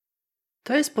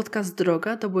To jest podcast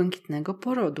Droga do Błękitnego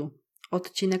Porodu,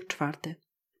 odcinek 4.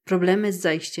 Problemy z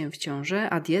zajściem w ciążę,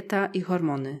 a dieta i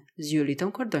hormony z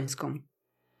Julitą Kordonską.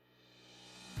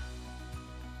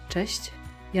 Cześć,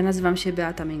 ja nazywam się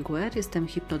Beata Mingwer, jestem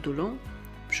hipnodulą.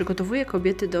 Przygotowuję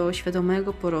kobiety do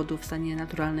świadomego porodu w stanie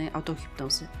naturalnej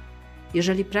autohipnozy.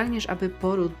 Jeżeli pragniesz, aby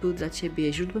poród był dla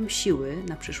Ciebie źródłem siły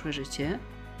na przyszłe życie,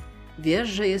 wiesz,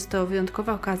 że jest to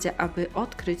wyjątkowa okazja, aby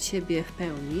odkryć siebie w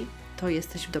pełni, to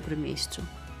jesteś w dobrym miejscu.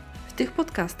 W tych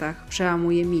podcastach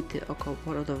przełamuję mity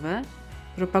okołoporodowe,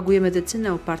 propaguję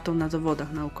medycynę opartą na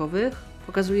dowodach naukowych,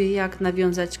 pokazuję jak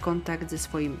nawiązać kontakt ze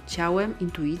swoim ciałem,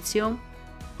 intuicją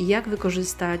i jak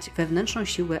wykorzystać wewnętrzną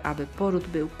siłę, aby poród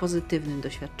był pozytywnym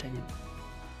doświadczeniem.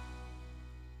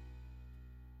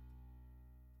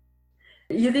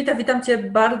 Julita, witam Cię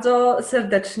bardzo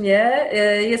serdecznie.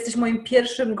 Jesteś moim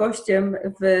pierwszym gościem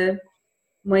w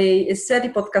mojej serii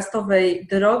podcastowej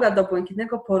Droga do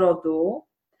Błękitnego Porodu.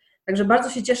 Także bardzo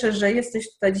się cieszę, że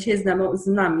jesteś tutaj dzisiaj z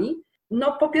nami.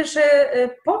 No po pierwsze,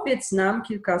 powiedz nam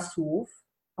kilka słów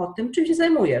o tym, czym się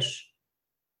zajmujesz.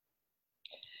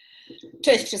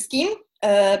 Cześć wszystkim.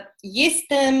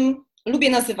 Lubię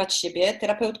nazywać siebie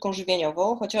terapeutką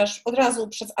żywieniową, chociaż od razu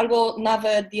albo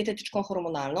nawet dietetyczką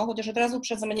hormonalną, chociaż od razu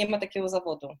przeze mnie nie ma takiego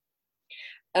zawodu.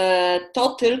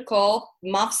 To tylko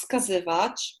ma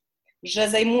wskazywać, że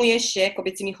zajmuję się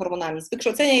kobiecymi hormonami. Z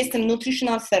wykształcenia jestem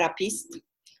nutritional therapist,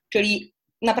 czyli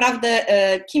naprawdę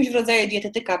kimś w rodzaju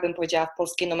dietetyka, bym powiedziała, w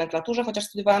polskiej nomenklaturze, chociaż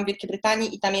studiowałam w Wielkiej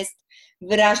Brytanii i tam jest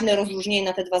wyraźne rozróżnienie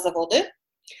na te dwa zawody.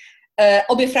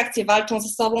 Obie frakcje walczą ze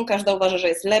sobą, każda uważa, że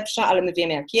jest lepsza, ale my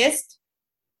wiemy, jak jest.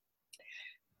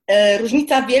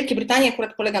 Różnica w Wielkiej Brytanii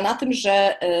akurat polega na tym,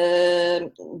 że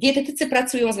dietetycy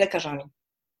pracują z lekarzami,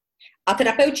 a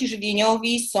terapeuci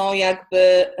żywieniowi są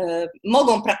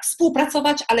mogą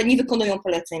współpracować, ale nie wykonują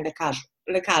poleceń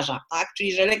lekarza, tak?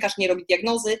 Czyli że lekarz nie robi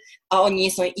diagnozy, a oni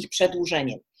nie są ich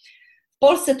przedłużeniem. W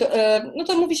Polsce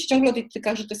to mówi się ciągle o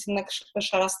dietetykach, że to jest jednak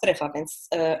szara strefa, więc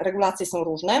regulacje są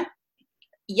różne.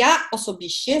 Ja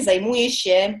osobiście zajmuję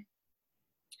się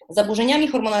zaburzeniami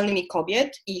hormonalnymi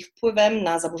kobiet i ich wpływem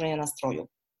na zaburzenia nastroju.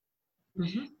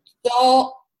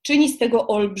 To czyni z tego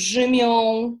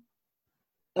olbrzymią,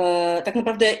 tak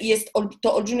naprawdę jest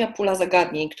to olbrzymia pula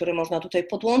zagadnień, które można tutaj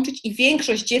podłączyć i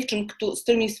większość dziewczyn, z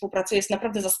którymi współpracuję, jest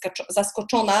naprawdę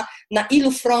zaskoczona, na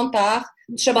ilu frontach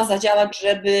trzeba zadziałać,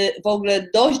 żeby w ogóle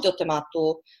dojść do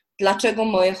tematu, dlaczego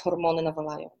moje hormony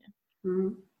nawalają.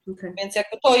 Okay. Więc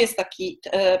to jest taki,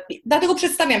 dlatego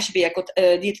przedstawiam siebie jako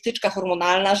dietetyczka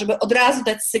hormonalna, żeby od razu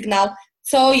dać sygnał,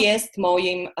 co jest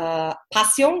moją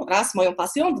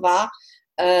pasją, dwa,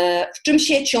 w czym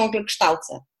się ciągle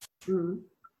kształcę.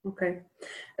 Okej.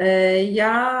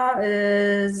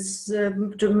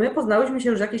 My poznałyśmy się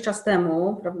już jakiś czas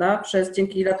temu, prawda,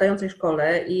 dzięki latającej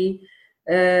szkole i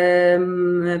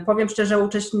powiem szczerze,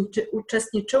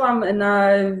 uczestniczyłam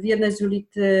w jednej z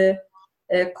Julity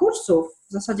kursów,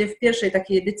 w zasadzie w pierwszej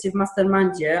takiej edycji w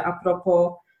Mastermindzie a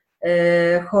propos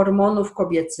hormonów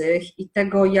kobiecych i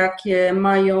tego, jakie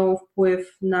mają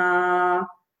wpływ na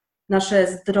nasze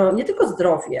zdrowie, nie tylko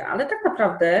zdrowie, ale tak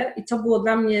naprawdę, i co było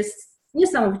dla mnie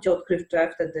niesamowicie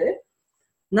odkrywcze wtedy,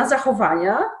 na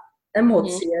zachowania,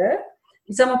 emocje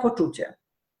i samopoczucie.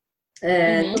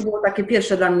 To było takie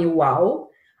pierwsze dla mnie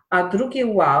wow, a drugie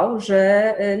wow,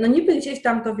 że no niby gdzieś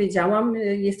tam to wiedziałam,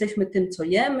 jesteśmy tym, co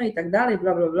jemy i tak dalej,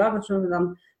 bla, bla, bla, zobaczymy,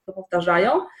 nam to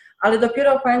powtarzają, ale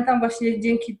dopiero pamiętam właśnie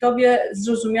dzięki Tobie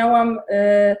zrozumiałam,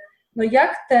 no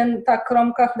jak ta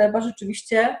kromka chleba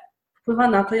rzeczywiście wpływa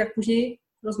na to, jak później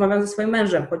rozmawiam ze swoim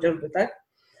mężem chociażby, tak?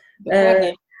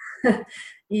 Dokładnie.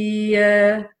 I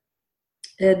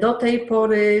do tej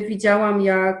pory widziałam,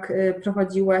 jak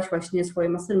prowadziłaś właśnie swoje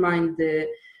mastermindy.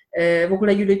 W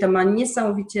ogóle Julita ma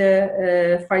niesamowicie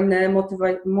fajne,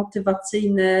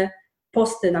 motywacyjne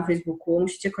posty na Facebooku.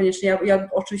 Musicie koniecznie, ja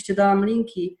oczywiście dałam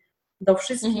linki do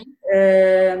wszystkich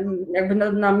jakby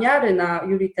namiary na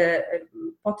Julitę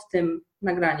pod tym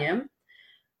nagraniem.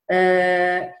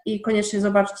 I koniecznie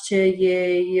zobaczcie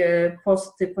jej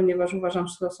posty, ponieważ uważam,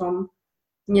 że to są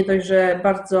nie dość, że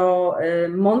bardzo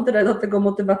mądre, do tego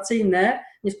motywacyjne,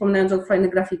 nie wspominając o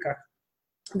fajnych grafikach.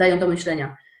 Dają do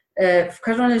myślenia. W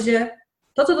każdym razie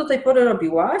to, co do tej pory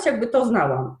robiłaś, jakby to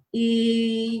znałam.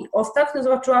 I ostatnio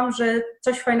zobaczyłam, że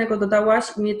coś fajnego dodałaś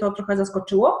i mnie to trochę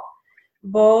zaskoczyło,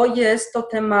 bo jest to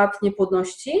temat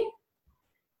niepłodności.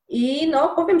 I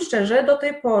no, powiem szczerze, do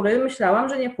tej pory myślałam,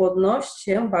 że niepłodność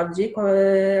się bardziej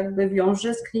jakby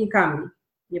wiąże z klinikami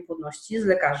niepłodności, z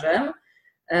lekarzem.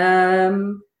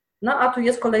 No, a tu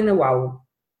jest kolejny wow.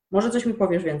 Może coś mi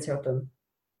powiesz więcej o tym?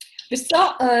 Wiesz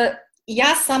co,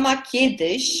 ja sama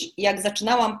kiedyś, jak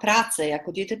zaczynałam pracę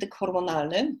jako dietetyk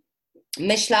hormonalny,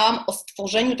 myślałam o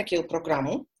stworzeniu takiego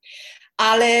programu,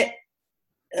 ale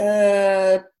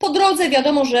po drodze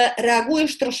wiadomo, że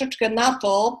reagujesz troszeczkę na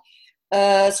to,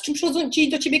 z czym przychodzą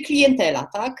do ciebie klientela,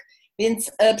 tak?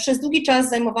 Więc przez długi czas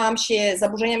zajmowałam się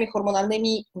zaburzeniami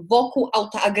hormonalnymi wokół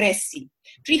autoagresji,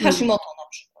 czyli Hashimoto na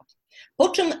przykład. Po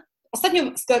czym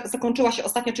ostatnio,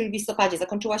 czyli w listopadzie,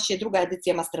 zakończyła się druga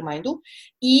edycja Mastermindu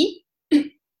i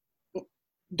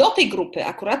do tej grupy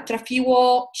akurat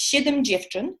trafiło 7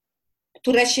 dziewczyn,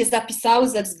 które się zapisały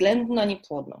ze względu na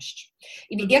niepłodność.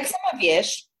 I jak sama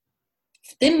wiesz,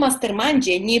 w tym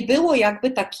mastermindzie nie było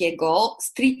jakby takiego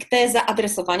stricte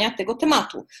zaadresowania tego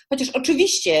tematu. Chociaż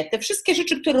oczywiście te wszystkie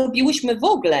rzeczy, które robiłyśmy w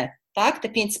ogóle, tak, te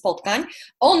 5 spotkań,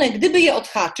 one, gdyby je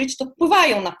odhaczyć, to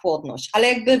wpływają na płodność, ale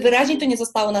jakby wyraźnie to nie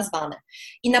zostało nazwane.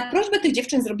 I na prośbę tych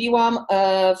dziewczyn zrobiłam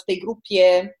w tej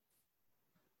grupie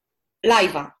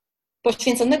live'a,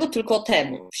 poświęconego tylko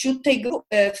temu. Wśród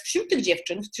tych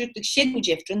dziewczyn, wśród tych 7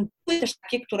 dziewczyn były też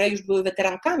takie, które już były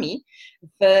weterankami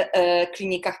w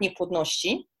klinikach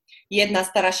niepłodności. Jedna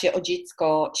stara się o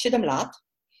dziecko 7 lat,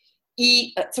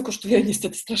 i co kosztuje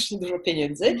niestety strasznie dużo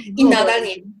pieniędzy i nadal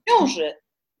nie ciąży,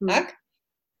 tak?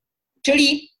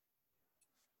 Czyli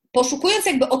poszukując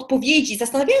jakby odpowiedzi,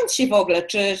 zastanawiając się w ogóle,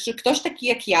 czy ktoś taki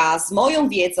jak ja z moją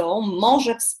wiedzą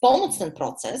może wspomóc ten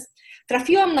proces,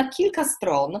 trafiłam na kilka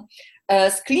stron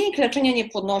z klinik leczenia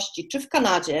niepłodności, czy w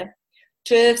Kanadzie,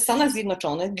 czy w Stanach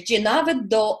Zjednoczonych, gdzie nawet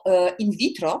do in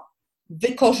vitro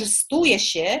wykorzystuje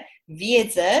się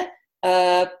wiedzę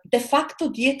de facto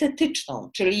dietetyczną,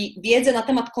 czyli wiedzę na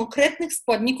temat konkretnych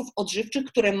składników odżywczych,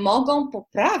 które mogą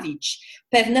poprawić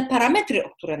pewne parametry, o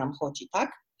które nam chodzi,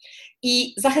 tak?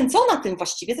 I zachęcona tym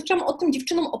właściwie, zaczęłam o tym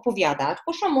dziewczynom opowiadać,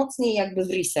 poszłam mocniej jakby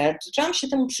w research, zaczęłam się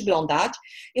temu przyglądać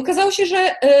i okazało się,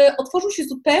 że otworzył się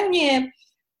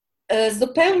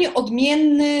zupełnie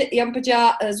odmienny, ja bym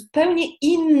powiedziała, zupełnie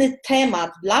inny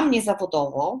temat dla mnie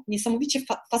zawodowo, niesamowicie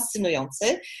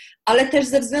fascynujący, ale też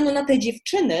ze względu na te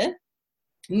dziewczyny,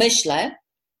 myślę,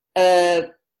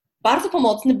 bardzo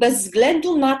pomocny bez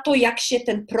względu na to, jak się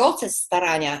ten proces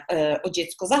starania o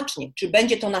dziecko zacznie. Czy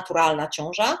będzie to naturalna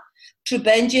ciąża, czy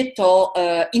będzie to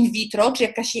in vitro, czy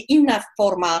jakaś inna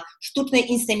forma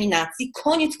sztucznej inseminacji.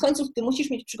 Koniec końców ty musisz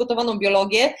mieć przygotowaną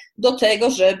biologię do tego,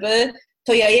 żeby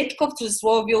to jajeczko w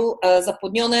cudzysłowie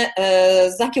zapłodnione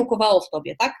zakiełkowało w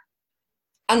tobie, tak?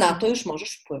 A na to już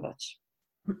możesz wpływać.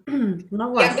 No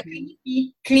właśnie.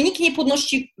 Kliniki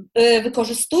niepłodności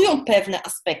wykorzystują pewne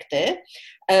aspekty,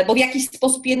 bo w jakiś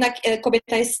sposób jednak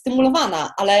kobieta jest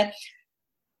stymulowana, ale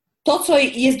to, co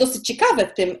jest dosyć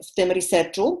ciekawe w tym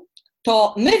researchu,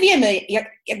 to my wiemy,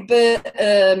 jakby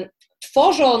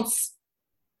tworząc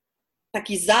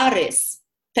taki zarys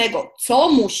tego, co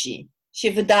musi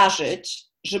się wydarzyć,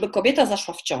 żeby kobieta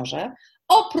zaszła w ciążę,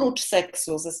 oprócz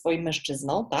seksu ze swoim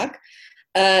mężczyzną, tak,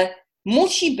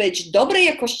 musi być dobrej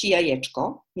jakości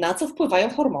jajeczko, na co wpływają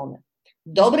hormony.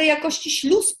 Dobrej jakości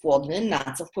śluz płodny,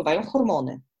 na co wpływają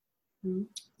hormony.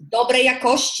 Dobrej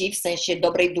jakości, w sensie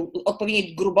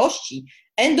odpowiedniej grubości,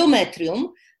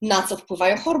 endometrium, na co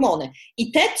wpływają hormony.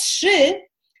 I te 3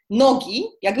 nogi,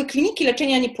 jakby kliniki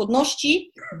leczenia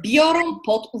niepłodności biorą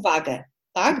pod uwagę,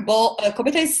 tak? Bo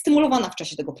kobieta jest stymulowana w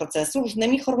czasie tego procesu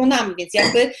różnymi hormonami, więc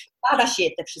jakby bada się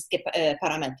te wszystkie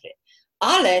parametry.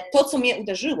 Ale to, co mnie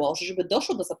uderzyło, że żeby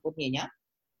doszło do zapłodnienia,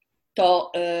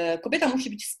 to kobieta musi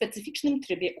być w specyficznym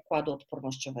trybie układu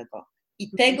odpornościowego.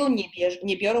 I tego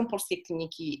nie biorą polskie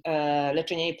kliniki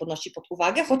leczenia niepłodności pod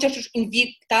uwagę, chociaż już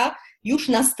Invicta już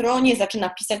na stronie zaczyna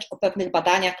pisać o pewnych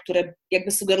badaniach, które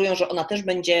jakby sugerują, że ona też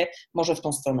będzie może w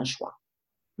tą stronę szła.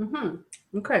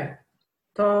 Okej.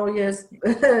 To jest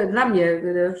dla mnie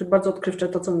bardzo odkrywcze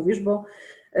to, co mówisz, bo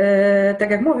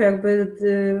tak jak mówię, jakby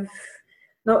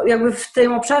w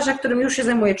tym obszarze, którym już się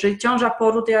zajmuję, czyli ciąża,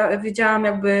 poród, ja wiedziałam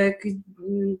jakby,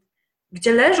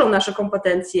 gdzie leżą nasze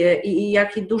kompetencje i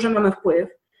jaki duży mamy wpływ.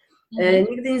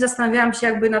 Nigdy nie zastanawiałam się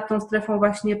jakby nad tą strefą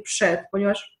właśnie przed,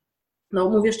 ponieważ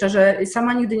mówię szczerze,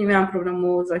 sama nigdy nie miałam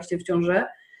problemu z zajściem w ciążę,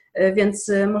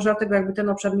 więc może dlatego jakby ten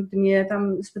obszar nigdy mnie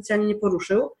tam specjalnie nie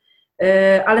poruszył.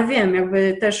 Ale wiem,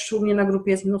 jakby też u mnie na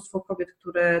grupie jest mnóstwo kobiet,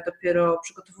 które dopiero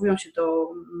przygotowują się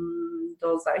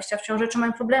do zajścia w ciążę, czy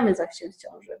mają problemy z zajściem w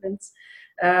ciążę, więc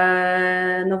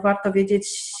warto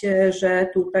wiedzieć, że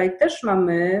tutaj też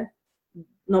mamy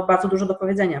bardzo dużo do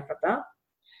powiedzenia, prawda?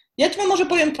 Ja Ci może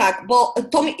powiem tak, bo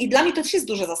i dla mnie to też jest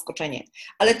duże zaskoczenie,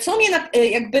 ale co mnie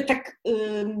jakby tak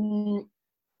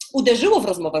uderzyło w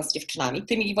rozmowach z dziewczynami,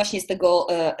 tymi właśnie z tego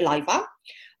live'a,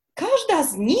 każda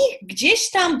z nich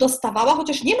gdzieś tam dostawała,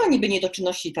 chociaż nie ma niby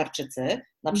niedoczynności tarczycy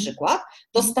na przykład,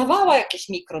 dostawała jakieś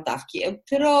mikrodawki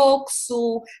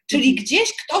eutyroksu, czyli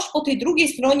gdzieś ktoś po tej drugiej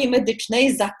stronie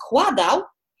medycznej zakładał,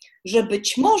 że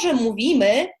być może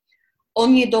mówimy o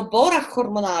niedoborach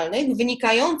hormonalnych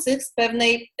wynikających z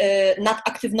pewnej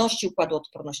nadaktywności układu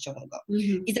odpornościowego.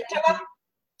 I zaczęłam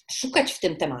szukać w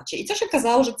tym temacie. I co się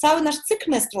okazało, że cały nasz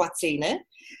cykl menstruacyjny,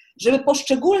 żeby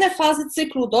poszczególne fazy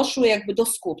cyklu doszły jakby do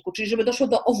skutku, czyli żeby doszło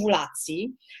do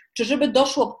owulacji, czy żeby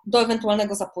doszło do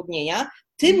ewentualnego zapłodnienia,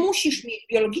 ty musisz mieć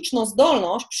biologiczną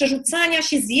zdolność przerzucania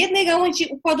się z jednej gałęzi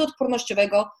układu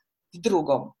odpornościowego w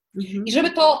drugą. I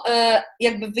żeby to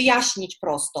jakby wyjaśnić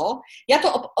prosto, ja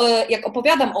to jak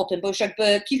opowiadam o tym, bo już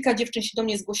jakby kilka dziewczyn się do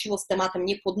mnie zgłosiło z tematem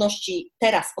niepłodności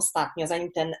teraz ostatnio,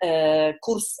 zanim ten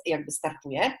kurs jakby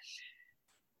startuje,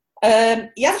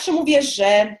 ja zawsze mówię,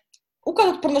 że układ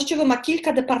odpornościowy ma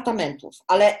kilka departamentów,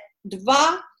 ale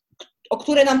dwa, o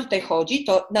które nam tutaj chodzi,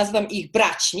 to nazywam ich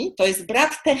braćmi, to jest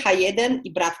brat TH1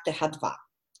 i brat TH2.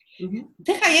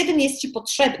 TH1 jest Ci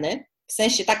potrzebny w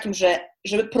sensie takim, że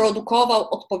żeby produkował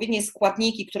odpowiednie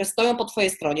składniki, które stoją po Twojej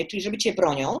stronie, czyli żeby Cię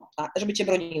bronią, tak, żeby Cię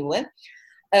broniły,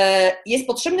 jest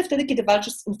potrzebny wtedy, kiedy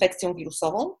walczysz z infekcją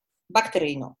wirusową,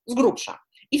 bakteryjną, z grubsza.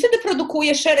 I wtedy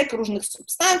produkuje szereg różnych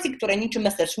substancji, które niczym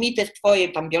Messerschmitty w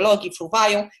Twojej tam biologii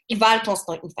fruwają i walczą z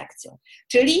tą infekcją.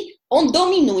 Czyli on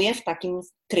dominuje w takim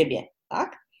trybie,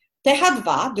 tak?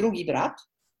 TH2, drugi brat,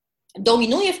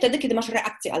 dominuje wtedy, kiedy masz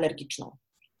reakcję alergiczną.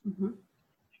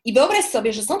 I wyobraź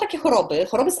sobie, że są takie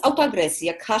choroby z autoagresji,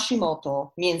 jak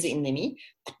Hashimoto między innymi,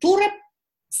 które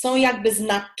są jakby z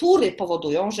natury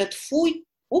powodują, że Twój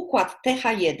układ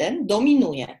TH1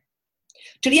 dominuje.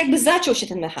 Czyli jakby zaciął się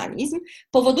ten mechanizm,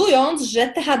 powodując,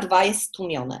 że TH2 jest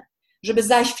stłumione. Żeby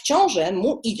zajść w ciążę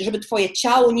i żeby Twoje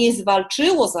ciało nie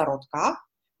zwalczyło zarodka,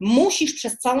 musisz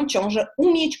przez całą ciążę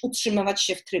umieć utrzymywać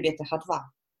się w trybie TH2.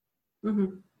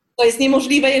 To jest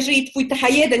niemożliwe, jeżeli Twój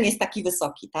TH1 jest taki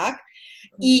wysoki, tak?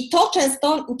 I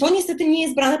to niestety nie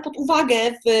jest brane pod uwagę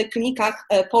w klinikach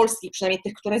polskich, przynajmniej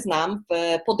tych, które znam,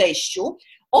 w podejściu.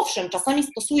 Owszem, czasami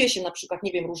stosuje się na przykład,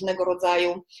 nie wiem, różnego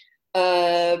rodzaju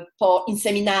po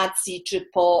inseminacji, czy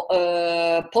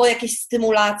po jakiejś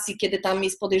stymulacji, kiedy tam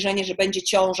jest podejrzenie, że będzie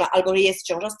ciąża albo jest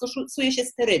ciąża, stosuje się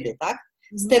sterydy, tak?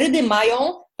 Sterydy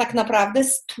mają tak naprawdę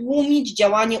stłumić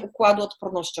działanie układu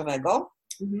odpornościowego,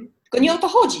 tylko nie o to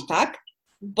chodzi, tak?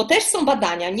 Bo też są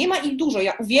badania, nie ma ich dużo.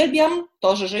 Ja uwielbiam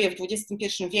to, że żyję w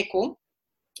XXI wieku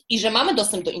i że mamy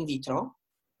dostęp do in vitro.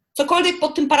 Cokolwiek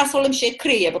pod tym parasolem się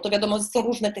kryje, bo to wiadomo, że są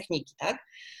różne techniki, tak?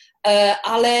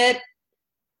 Ale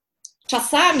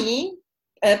czasami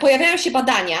pojawiają się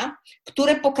badania,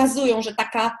 które pokazują, że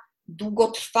taka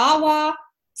długotrwała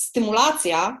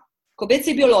stymulacja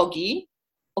kobiecej biologii,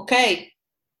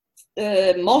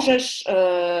 możesz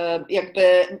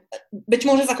jakby być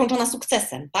może zakończona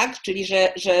sukcesem, tak? Czyli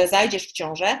że zajdziesz w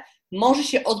ciążę, może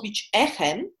się odbić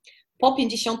echem po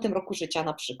 50 roku życia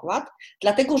na przykład,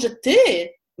 dlatego że ty,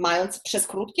 mając przez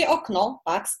krótkie okno,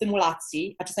 tak,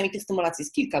 stymulacji, a czasami tych stymulacji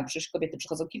jest kilka, bo przecież kobiety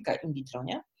przychodzą kilka in vitro,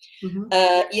 nie?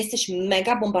 Jesteś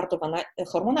mega bombardowana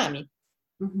hormonami.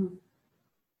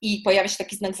 I pojawia się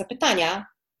taki znak zapytania,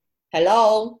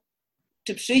 hello,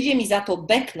 czy przyjdzie mi za to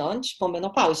beknąć po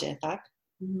menopauzie, tak?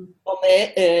 Bo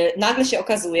nagle się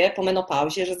okazuje po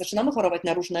menopauzie, że zaczynamy chorować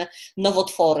na różne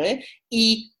nowotwory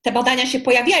i te badania się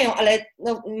pojawiają, ale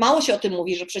mało się o tym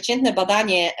mówi, że przeciętne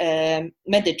badanie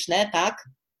medyczne, tak,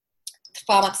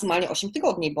 trwa maksymalnie 8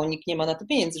 tygodni, bo nikt nie ma na to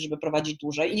pieniędzy, żeby prowadzić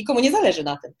dłużej i nikomu nie zależy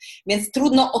na tym. Więc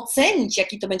trudno ocenić,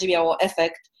 jaki to będzie miało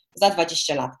efekt za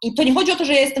 20 lat. I to nie chodzi o to,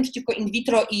 że ja jestem przeciwko in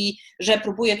vitro i że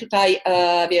próbuję tutaj,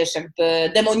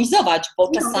 jakby demonizować,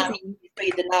 bo czasami jest to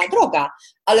jedyna droga,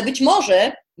 ale być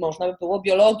może można by było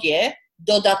biologię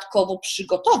dodatkowo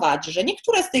przygotować, że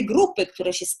niektóre z tej grupy,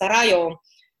 które się starają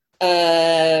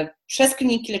przez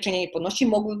kliniki leczenia niepłodności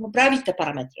mogły poprawić te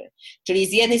parametry. Czyli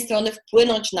z jednej strony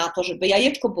wpłynąć na to, żeby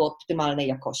jajeczko było optymalnej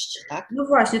jakości, tak? No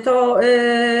właśnie, to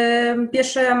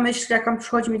pierwsza myśl, jaka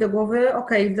przychodzi mi do głowy,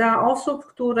 dla osób,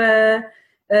 które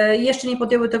jeszcze nie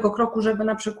podjęły tego kroku, żeby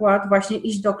na przykład właśnie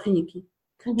iść do kliniki.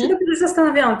 Czy dopiero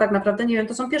zastanawiałam tak naprawdę, nie wiem,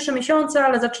 to są pierwsze miesiące,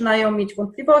 ale zaczynają mieć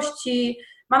wątpliwości,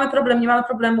 mamy problem, nie mamy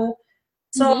problemu,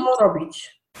 co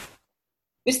robić?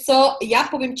 Wiesz co, ja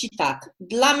powiem Ci tak,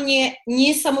 dla mnie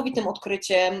niesamowitym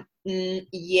odkryciem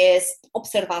jest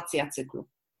obserwacja cyklu.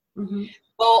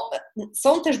 Bo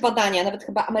są też badania, nawet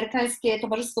chyba amerykańskie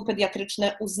Towarzystwo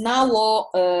Pediatryczne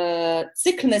uznało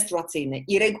cykl menstruacyjny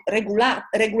i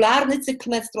regularny cykl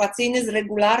menstruacyjny z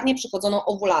regularnie przychodzoną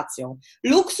owulacją.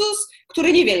 Luksus,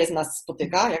 który niewiele z nas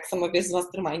spotyka, jak sama wiesz z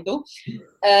mastermindu,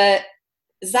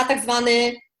 za tak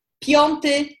zwany 5.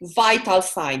 vital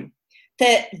sign.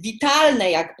 Te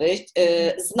witalne jakby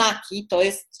znaki, to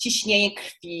jest ciśnienie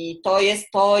krwi, to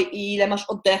jest to, ile masz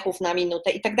oddechów na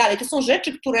minutę i tak dalej. To są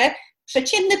rzeczy, które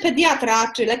przeciętny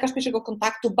pediatra czy lekarz pierwszego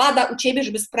kontaktu bada u ciebie,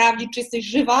 żeby sprawdzić, czy jesteś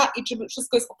żywa i czy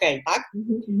wszystko jest okej, tak?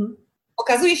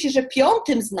 Okazuje się, że 5.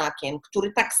 znakiem,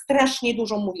 który tak strasznie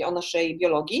dużo mówi o naszej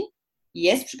biologii,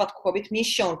 jest w przypadku kobiet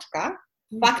miesiączka,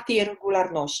 fakt jej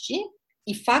regularności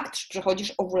i fakt, że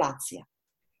przechodzisz owulację.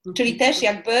 Czyli też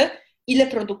jakby ile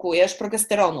produkujesz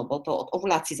progesteronu, bo to od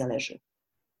owulacji zależy.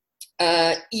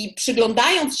 I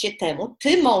przyglądając się temu,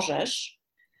 ty możesz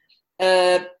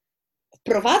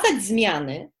wprowadzać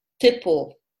zmiany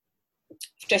typu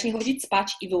wcześniej chodzić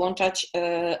spać i wyłączać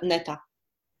neta.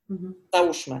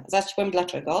 Załóżmy, zaraz ci powiem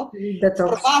dlaczego.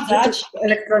 Wprowadzać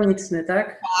elektroniczny,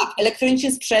 tak? Tak,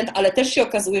 elektroniczny sprzęt, ale też się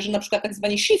okazuje, że na przykład tak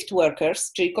zwani shift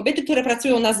workers, czyli kobiety, które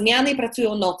pracują na zmiany i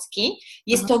pracują nocki,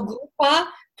 jest to grupa,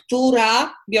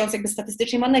 która, biorąc jakby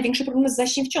statystycznie, ma największe problemy z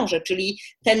zajściem w ciążę, czyli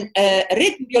ten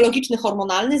rytm biologiczny,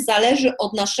 hormonalny zależy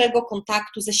od naszego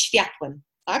kontaktu ze światłem,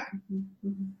 tak?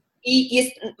 I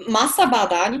jest masa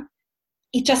badań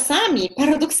i czasami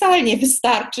paradoksalnie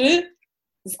wystarczy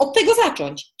od tego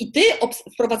zacząć. I ty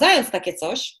wprowadzając takie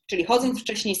coś, czyli chodząc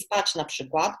wcześniej spać na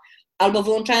przykład, albo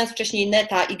wyłączając wcześniej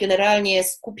neta i generalnie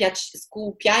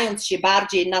skupiając się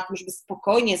bardziej na tym, żeby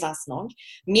spokojnie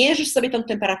zasnąć, mierzysz sobie tę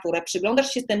temperaturę,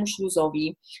 przyglądasz się temu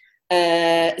śluzowi,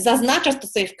 zaznaczasz to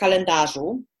sobie w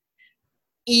kalendarzu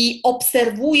i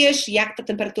obserwujesz, jak ta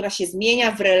temperatura się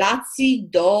zmienia w relacji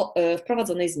do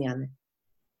wprowadzonej zmiany.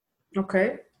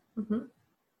 Okej.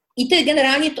 I ty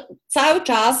generalnie cały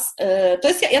czas, to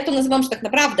jest, ja to nazywam, że tak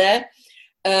naprawdę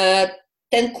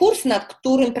ten kurs, nad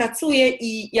którym pracuję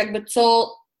i jakby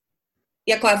co,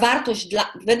 jaka wartość,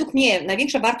 według mnie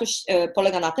największa wartość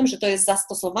polega na tym, że to jest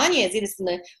zastosowanie z jednej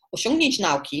strony osiągnięć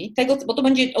nauki, tego, bo to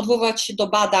będzie odwoływać się do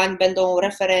badań, będą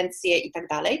referencje i tak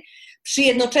dalej, przy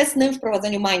jednoczesnym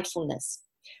wprowadzeniu mindfulness.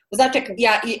 Zobacz,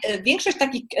 większość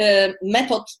takich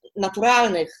metod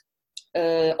naturalnych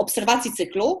obserwacji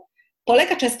cyklu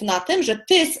polega często na tym, że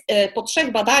ty po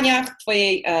 3 badaniach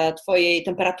twojej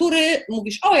temperatury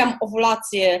mówisz, ja mam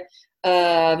owulację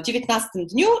w 19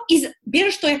 dniu i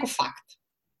bierzesz to jako fakt.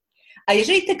 A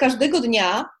jeżeli ty każdego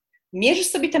dnia mierzysz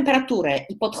sobie temperaturę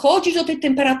i podchodzisz do tej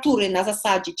temperatury na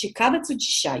zasadzie ciekawe co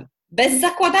dzisiaj, bez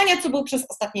zakładania co było przez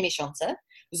ostatnie miesiące,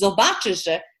 zobaczysz,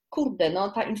 że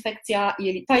kurde, ta infekcja,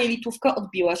 ta jelitówka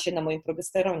odbiła się na moim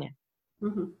progesteronie.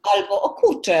 Albo, o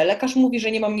kurczę, lekarz mówi,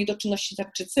 że nie mam niedoczynności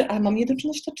tarczycy, ale mam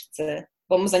niedoczynność tarczycy,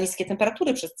 bo mam za niskie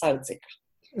temperatury przez cały cykl.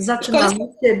 Zaczynamy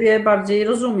siebie bardziej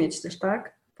rozumieć też,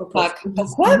 tak? Tak,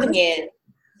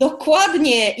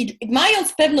 dokładnie. I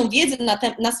mając pewną wiedzę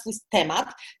na swój temat,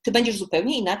 ty będziesz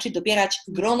zupełnie inaczej dobierać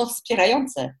grono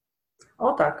wspierające.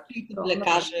 O tak.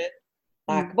 Lekarzy,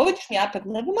 tak, bo będziesz miała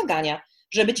pewne wymagania,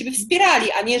 żeby ciebie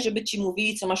wspierali, a nie żeby ci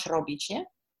mówili, co masz robić, nie?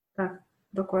 Tak.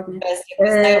 Dokładnie.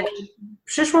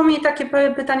 Przyszło mi takie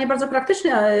pytanie bardzo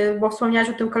praktyczne, bo wspomniałaś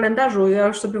o tym kalendarzu. Ja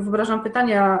już sobie wyobrażam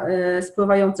pytania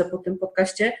spływające po tym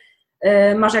podcaście.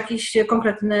 Masz jakieś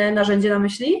konkretne narzędzie na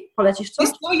myśli? Polecisz coś?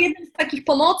 Jest to jeden z takich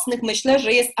pomocnych, myślę,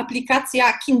 że jest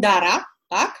aplikacja Kindara,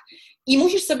 tak? I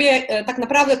musisz sobie, tak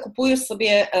naprawdę kupujesz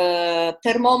sobie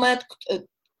termometr,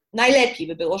 najlepiej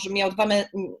by było, żeby miał 2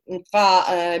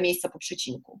 miejsca po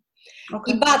przecinku.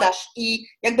 Okay. I badasz i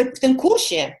jakby w tym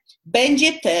kursie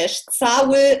będzie też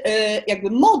cały jakby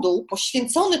moduł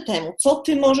poświęcony temu, co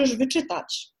ty możesz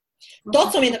wyczytać.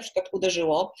 To, co mnie na przykład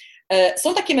uderzyło,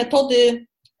 są takie metody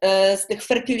z tych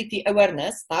fertility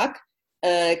awareness, tak,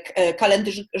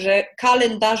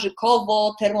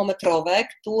 kalendarzykowo-termometrowe,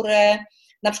 które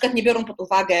na przykład nie biorą pod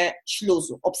uwagę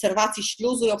śluzu, obserwacji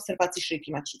śluzu i obserwacji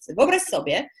szyjki macicy. Wyobraź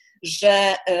sobie,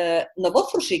 że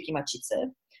nowotwór szyjki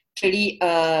macicy, czyli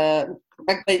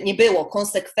jakby nie było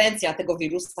konsekwencja tego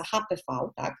wirusa HPV,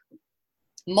 tak,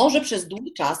 może przez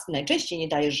długi czas, najczęściej nie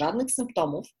daje żadnych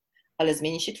symptomów, ale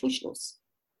zmieni się twój śluz.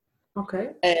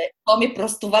 Okay. To mnie po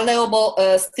prostu walnęło, bo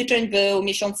styczeń był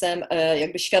miesiącem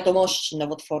jakby świadomości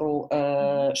nowotworu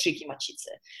szyjki macicy.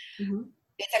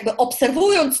 Więc jakby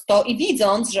obserwując to i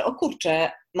widząc, że o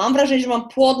kurczę, mam wrażenie, że mam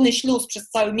płodny śluz przez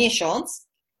cały miesiąc,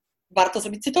 warto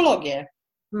zrobić cytologię.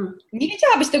 Nie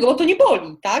wiedziałabyś tego, bo to nie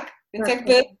boli, tak? Więc tak,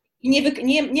 jakby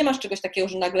nie masz czegoś takiego,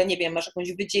 że nagle, nie wiem, masz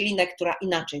jakąś wydzielinę, która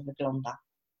inaczej wygląda.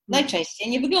 Najczęściej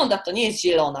nie wygląda, to nie jest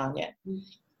zielona, nie?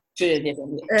 Czy nie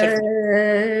wiem,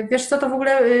 wiesz co, to w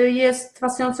ogóle jest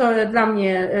fascynujące dla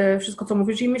mnie wszystko, co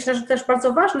mówisz i myślę, że też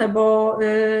bardzo ważne, bo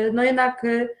no jednak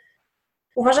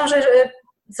uważam, że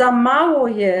za mało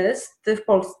jest w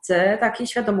Polsce takiej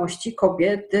świadomości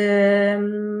kobiet,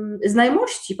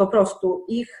 znajomości po prostu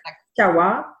ich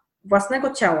ciała własnego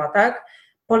ciała, tak?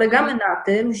 Polegamy na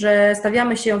tym, że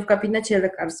stawiamy się w gabinecie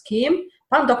lekarskim,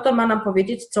 pan doktor ma nam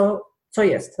powiedzieć, co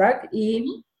jest, tak? I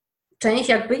część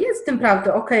jakby jest w tym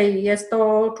prawdy. Okej, jest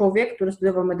to człowiek, który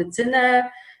studiował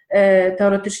medycynę,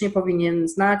 teoretycznie powinien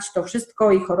znać to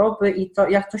wszystko i choroby i to,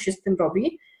 jak to się z tym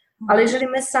robi, ale jeżeli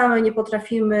my same nie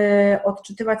potrafimy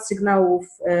odczytywać sygnałów,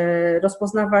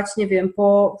 rozpoznawać, nie wiem,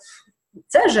 po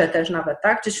cerze też nawet,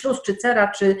 tak, czy śluz, czy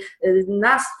cera, czy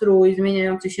nastrój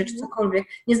zmieniający się, czy cokolwiek,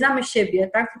 nie znamy siebie,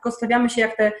 tak, tylko stawiamy się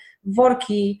jak te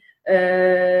worki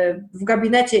w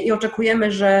gabinecie i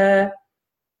oczekujemy, że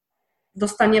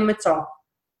dostaniemy co?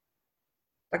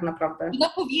 Tak naprawdę. No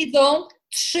powiedzą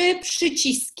 3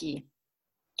 przyciski.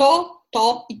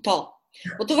 To i to.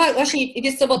 Bo tu właśnie,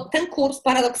 wiesz co, bo ten kurs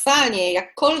paradoksalnie,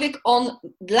 jakkolwiek on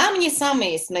dla mnie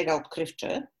samej jest mega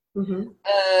odkrywczy,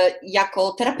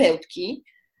 jako terapeutki,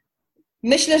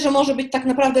 myślę, że może być tak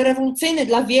naprawdę rewolucyjny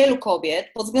dla wielu kobiet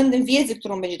pod względem wiedzy,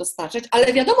 którą będzie dostarczać,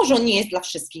 ale wiadomo, że on nie jest dla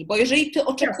wszystkich, bo jeżeli ty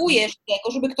oczekujesz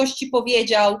tego, żeby ktoś ci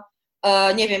powiedział,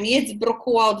 nie wiem, jedz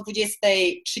brokuła o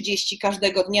 20:30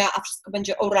 każdego dnia, a wszystko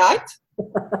będzie alright,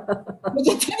 no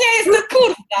to nie jest ten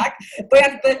kurs, tak? Bo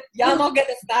jakby ja mogę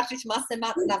dostarczyć masę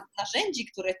narzędzi,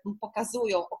 które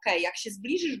pokazują, jak się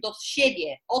zbliżysz do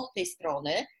siebie od tej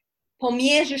strony,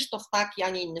 pomierzysz to w taki, a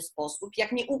nie inny sposób,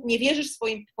 jak nie wierzysz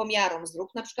swoim pomiarom, zrób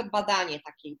na przykład badanie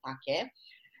takie i takie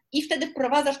i wtedy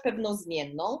wprowadzasz pewną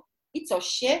zmienną i coś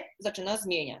się zaczyna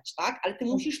zmieniać, tak? Ale ty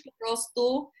musisz po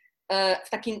prostu w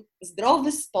taki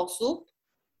zdrowy sposób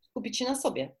skupić się na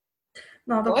sobie.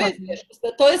 No,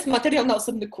 to jest materiał na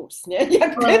osobny kurs, nie?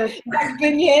 Jakby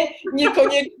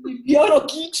niekoniecznie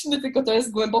biologiczny, tylko to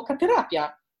jest głęboka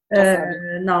terapia.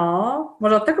 No,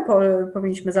 może od tego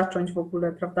powinniśmy zacząć w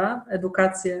ogóle, prawda?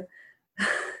 Edukację.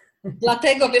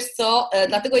 Dlatego, wiesz co,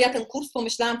 dlatego ja ten kurs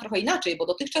pomyślałam trochę inaczej, bo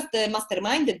dotychczas te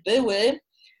mastermindy były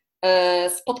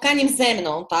spotkaniem ze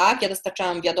mną, tak? Ja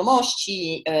dostarczałam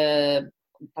wiadomości,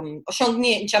 tam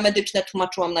osiągnięcia medyczne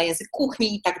tłumaczyłam na język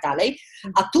kuchni i tak dalej,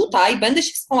 a tutaj będę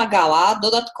się wspomagała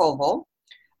dodatkowo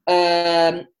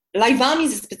live'ami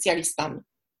ze specjalistami.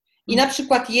 I na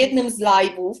przykład jednym z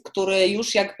live'ów, który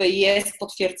już jakby jest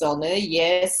potwierdzony,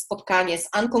 jest spotkanie z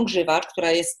Anką Grzywacz,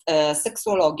 która jest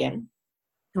seksuologiem,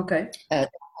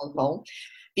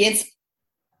 więc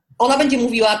ona będzie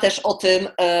mówiła też o tym,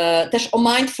 też o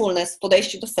mindfulness w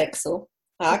podejściu do seksu.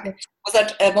 Tak? Bo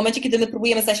w momencie, kiedy my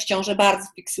próbujemy zajść w ciążę, bardzo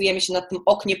fiksujemy się na tym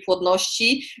oknie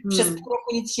płodności, przez pół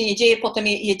roku nic się nie dzieje, potem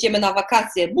jedziemy na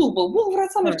wakacje,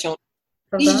 wracamy w ciążę.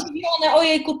 I zdziwione,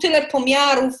 ojejku, tyle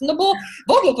pomiarów, no bo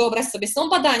w ogóle wyobraź sobie, są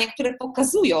badania, które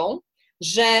pokazują,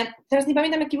 że, teraz nie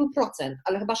pamiętam jaki był procent,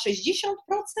 ale chyba 60%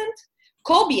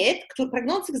 kobiet,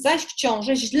 pragnących zajść w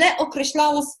ciążę, źle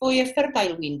określało swoje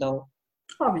fertile window.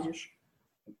 O, widzisz.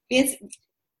 Więc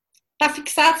ta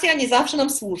fiksacja nie zawsze nam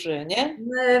służy, nie?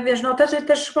 Wiesz, no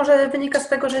też może wynika z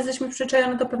tego, że jesteśmy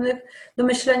przyzwyczajeni do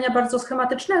myślenia bardzo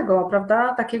schematycznego,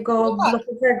 prawda? Takiego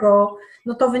blokowego,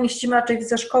 no to wynieśliśmy raczej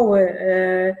ze szkoły.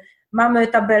 Mamy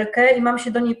tabelkę i mamy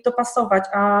się do niej dopasować,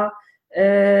 a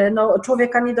no,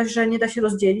 człowieka nie dość, że nie da się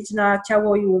rozdzielić na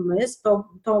ciało i umysł,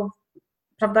 to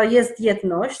prawda, jest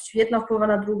jedność, jedno wpływa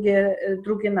na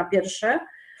drugie na pierwsze.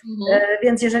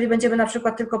 Więc jeżeli będziemy na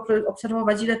przykład tylko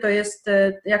obserwować, ile to jest,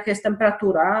 jaka jest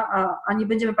temperatura, a nie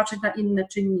będziemy patrzeć na inne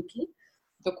czynniki,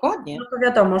 dokładnie, no to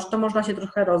wiadomo, że to można się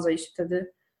trochę rozejść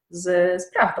wtedy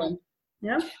z prawdą.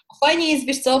 Nie? Fajnie jest,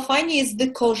 wiesz co, fajnie jest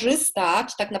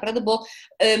wykorzystać tak naprawdę, bo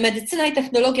medycyna i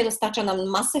technologia dostarcza nam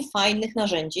masę fajnych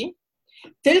narzędzi,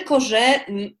 tylko że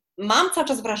mam cały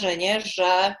czas wrażenie,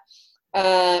 że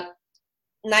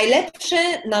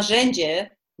najlepsze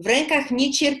narzędzie w rękach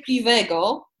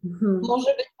niecierpliwego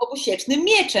może być obusiecznym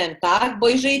mieczem, tak? Bo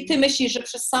jeżeli ty myślisz, że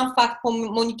przez sam fakt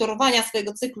monitorowania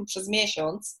swojego cyklu przez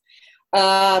miesiąc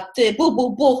ty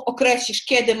określisz,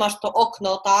 kiedy masz to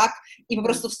okno, tak? I po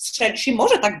prostu wstrzelisz i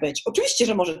może tak być. Oczywiście,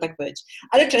 że może tak być,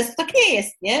 ale często tak nie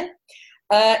jest, nie?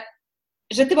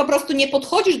 Że ty po prostu nie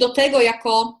podchodzisz do tego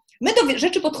jako... My do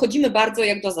rzeczy podchodzimy bardzo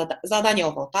jak do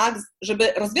zadaniowo, tak?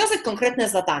 Żeby rozwiązać konkretne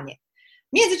zadanie.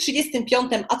 Między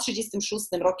 35 a 36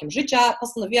 rokiem życia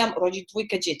postanowiłam urodzić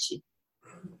 2 dzieci.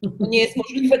 To nie jest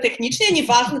możliwe technicznie,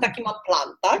 nieważne, taki mam plan,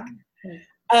 tak?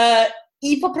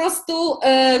 I po prostu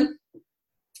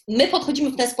my podchodzimy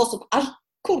w ten sposób, aż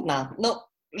kurna, no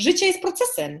życie jest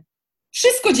procesem.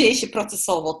 Wszystko dzieje się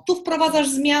procesowo. Tu wprowadzasz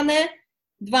zmianę,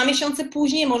 2 miesiące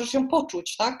później możesz ją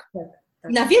poczuć, tak?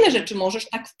 Na wiele rzeczy możesz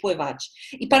tak wpływać.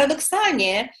 I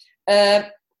paradoksalnie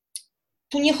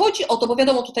tu nie chodzi o to, bo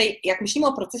wiadomo, tutaj jak myślimy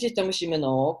o procesie, to myślimy,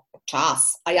 no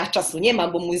czas, a ja czasu nie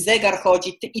mam, bo mój zegar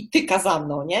chodzi i tyka za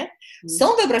mną, nie? Są,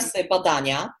 wyobraź sobie,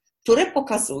 badania, które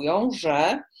pokazują,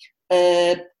 że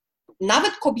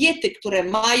nawet kobiety, które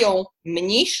mają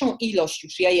mniejszą ilość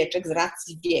już jajeczek z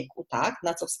racji wieku, tak,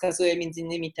 na co wskazuje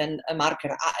m.in. ten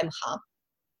marker AMH,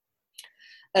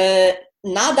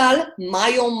 nadal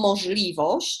mają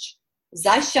możliwość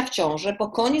zajścia w ciążę, bo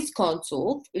koniec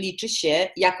końców liczy się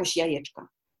jakość jajeczka.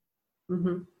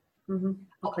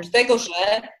 Oprócz tego,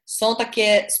 że są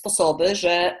takie sposoby,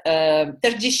 że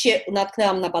też gdzieś się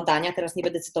natknęłam na badania, teraz nie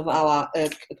będę cytowała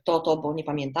kto to, bo nie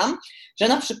pamiętam, że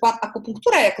na przykład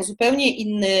akupunktura jako zupełnie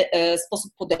inny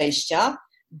sposób podejścia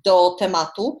do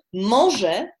tematu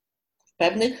może w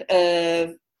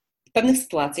pewnych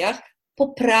sytuacjach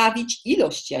poprawić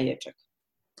ilość jajeczek.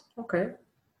 Okej.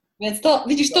 Więc to,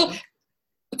 widzisz, to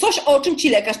coś, o czym ci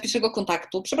lekarz pierwszego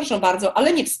kontaktu, przepraszam bardzo,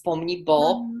 ale nie wspomni,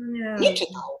 bo nie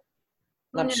czytał.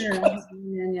 Na przykład.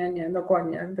 Nie,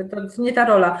 dokładnie, jakby to nie ta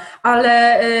rola.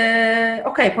 Ale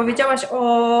okej, powiedziałaś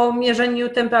o mierzeniu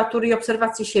temperatury i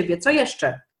obserwacji siebie. Co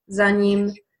jeszcze,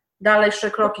 zanim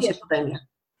dalsze kroki się podejmie?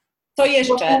 Co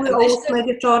jeszcze? O 8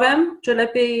 wieczorem, czy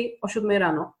lepiej o 7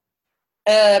 rano?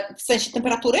 W sensie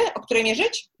temperatury, o której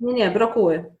mierzyć? Nie,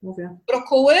 brokuły mówię.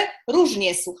 Brokuły?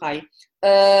 Różnie, słuchaj.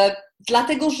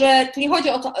 Dlatego, że tu nie chodzi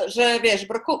o to, że wiesz,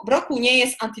 brokuł nie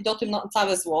jest antidotum na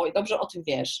całe zło i dobrze o tym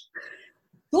wiesz.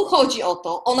 Tu chodzi o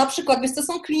to, na przykład, wiesz, to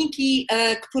są kliniki,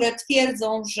 które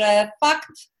twierdzą, że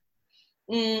fakt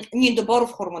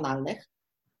niedoborów hormonalnych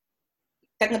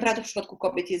tak naprawdę w przypadku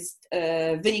kobiet jest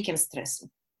wynikiem stresu.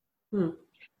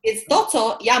 Więc to,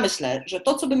 co ja myślę, że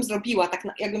to, co bym zrobiła, tak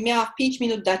jakbym miała w 5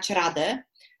 minut dać radę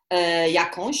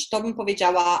jakąś, to bym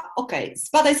powiedziała,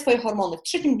 zbadaj swoje hormony w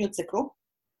 3. dniu cyklu.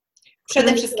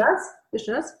 Przede wszystkim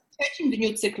Jeszcze raz? w 3.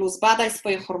 dniu cyklu zbadaj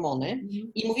swoje hormony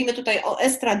i mówimy tutaj o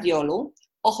estradiolu,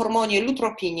 o hormonie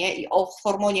lutropinie i o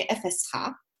hormonie FSH,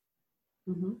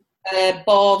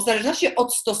 bo w zależności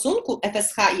od stosunku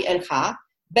FSH i LH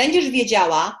będziesz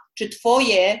wiedziała, czy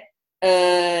twoje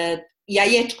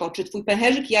jajeczko, czy twój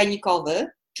pęcherzyk jajnikowy,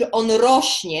 czy on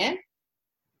rośnie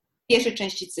w pierwszej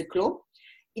części cyklu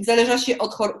i w zależności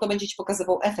od to będzie ci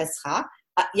pokazywał FSH,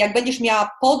 a jak będziesz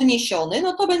miała podniesiony,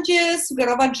 no to będzie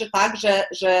sugerować, że tak,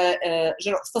 że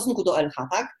w stosunku do LH,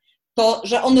 tak, to,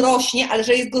 że on rośnie, ale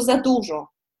że jest go za dużo.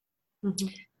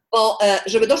 Bo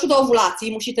żeby doszło do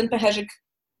owulacji, musi ten pęcherzyk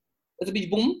zrobić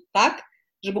bum, tak,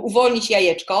 żeby uwolnić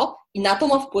jajeczko i na to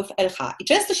ma wpływ LH. I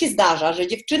często się zdarza, że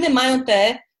dziewczyny mają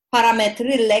te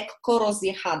parametry lekko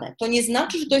rozjechane. To nie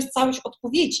znaczy, że to jest całość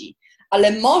odpowiedzi,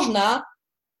 ale można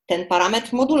ten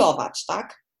parametr modulować,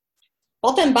 tak?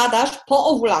 Potem badasz po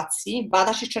owulacji,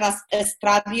 badasz jeszcze raz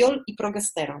estradiol i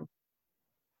progesteron.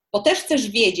 Bo też chcesz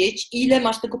wiedzieć, ile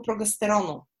masz tego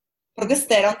progesteronu.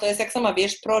 Progesteron to jest, jak sama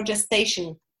wiesz,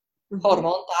 progestation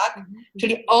hormon, tak?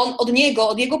 Czyli on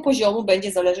od jego poziomu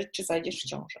będzie zależeć, czy zajdziesz w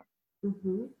ciążę.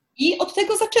 I od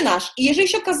tego zaczynasz. I jeżeli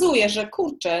się okazuje, że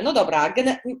kurczę, no dobra,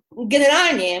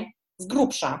 generalnie z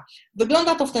grubsza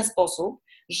wygląda to w ten sposób,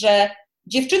 że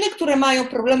dziewczyny, które mają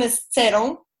problemy z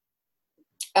cerą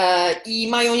i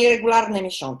mają nieregularne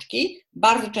miesiączki,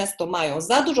 bardzo często mają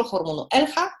za dużo hormonu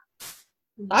LH,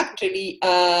 tak? Czyli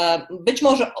być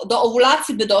może do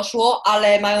owulacji by doszło,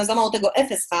 ale mają za mało tego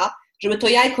FSH, żeby to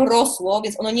jajko rosło,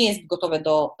 więc ono nie jest gotowe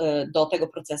do tego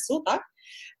procesu, tak?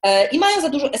 I mają za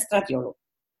dużo estradiolu.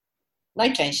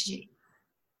 Najczęściej.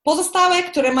 Pozostałe,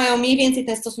 które mają mniej więcej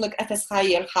ten stosunek FSH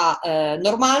i LH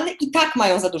normalny, i tak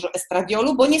mają za dużo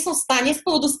estradiolu, bo nie są w stanie z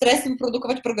powodu stresu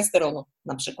wyprodukować progesteronu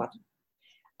na przykład.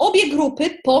 Obie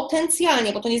grupy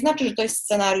potencjalnie, bo to nie znaczy, że to jest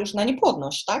scenariusz na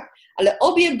niepłodność, tak? Ale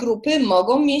obie grupy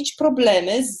mogą mieć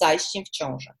problemy z zajściem w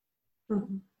ciążę.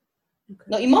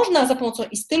 No i można za pomocą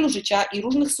i stylu życia, i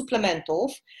różnych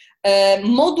suplementów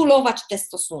modulować te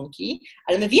stosunki,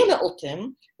 ale my wiemy o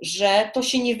tym, że to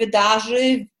się nie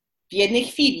wydarzy w jednej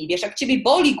chwili. Wiesz, jak ciebie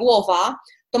boli głowa,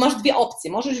 to masz 2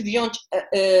 opcje. Możesz wziąć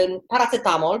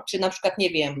paracetamol, czy na przykład, nie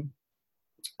wiem,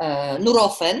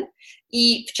 Nurofen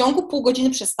i w ciągu pół godziny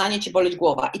przestanie cię boleć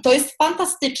głowa. I to jest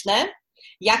fantastyczne,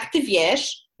 jak ty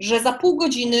wiesz, że za pół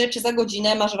godziny czy za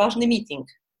godzinę masz ważny meeting.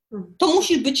 To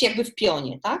musisz być jakby w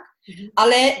pionie, tak?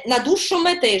 Ale na dłuższą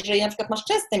metę, jeżeli na przykład masz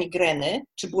częste migreny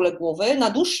czy bóle głowy, na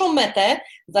dłuższą metę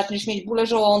zaczniesz mieć bóle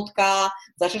żołądka,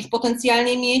 zaczniesz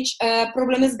potencjalnie mieć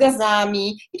problemy z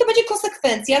gazami i to będzie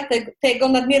konsekwencja tego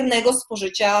nadmiernego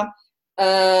spożycia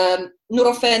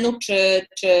nurofenu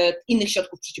czy innych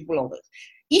środków przeciwbólowych.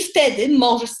 I wtedy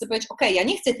możesz sobie powiedzieć, ja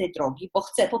nie chcę tej drogi, bo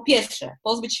chcę po pierwsze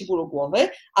pozbyć się bólu głowy,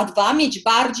 a 2 mieć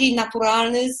bardziej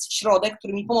naturalny środek,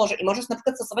 który mi pomoże. I możesz na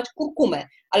przykład stosować kurkumę,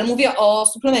 ale mówię o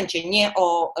suplemencie, nie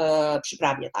o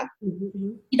przyprawie, tak?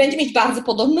 I będzie mieć bardzo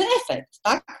podobny efekt,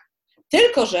 tak?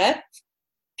 Tylko że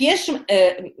w pierwszym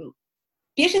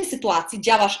w pierwszej sytuacji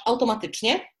działasz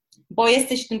automatycznie, bo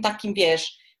jesteś w tym takim,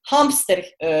 wiesz, hamster,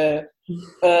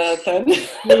 w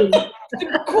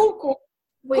tym kółku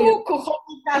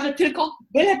chodnika, że tylko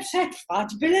byle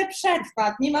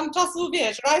przetrwać, nie mam czasu,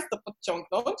 wiesz, raz to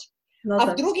podciągnąć, a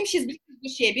w drugim się zbliżysz do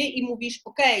siebie i mówisz,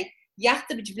 okej, ja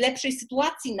chcę być w lepszej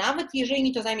sytuacji, nawet jeżeli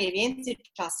mi to zajmie więcej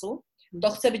czasu, to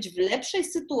chcę być w lepszej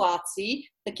sytuacji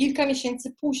te kilka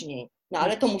miesięcy później, no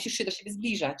ale to musisz się do siebie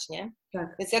zbliżać, nie?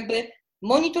 Tak. Więc jakby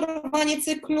monitorowanie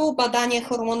cyklu, badanie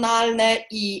hormonalne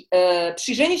i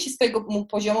przyjrzenie się swojemu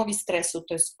poziomowi stresu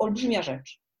to jest olbrzymia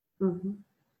rzecz.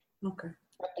 Okay.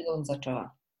 Od tego bym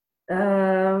zaczęła.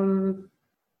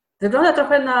 Wygląda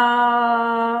trochę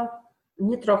na...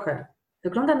 Nie trochę.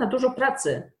 Wygląda na dużo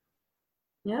pracy.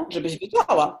 Nie? Żebyś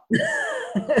wiedziała.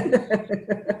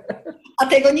 A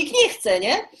tego nikt nie chce,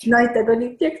 nie? No i tego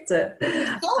nikt nie chce.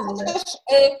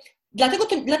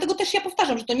 Dlatego też ja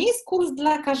powtarzam, że to nie jest kurs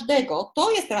dla każdego,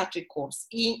 to jest raczej kurs.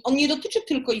 I on nie dotyczy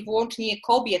tylko i wyłącznie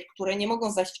kobiet, które nie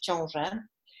mogą zajść w ciążę,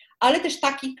 ale też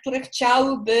takich, które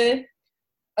chciałyby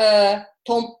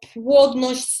tą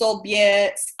płodność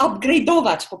sobie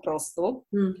zupgrade'ować po prostu.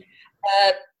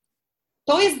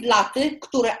 To jest dla tych,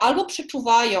 które albo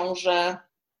przeczuwają, że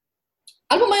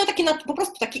albo mają po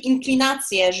prostu takie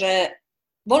inklinacje, że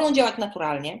wolą działać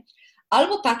naturalnie,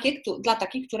 albo dla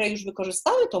takich, które już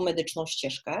wykorzystały tą medyczną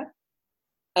ścieżkę,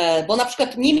 bo na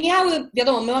przykład nie miały,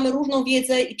 wiadomo, my mamy różną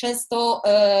wiedzę i często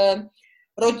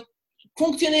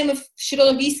funkcjonujemy w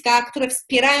środowiskach, które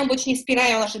wspierają bądź nie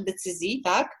wspierają naszych decyzji,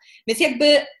 tak? Więc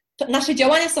jakby nasze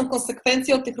działania są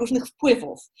konsekwencją tych różnych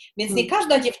wpływów. Więc nie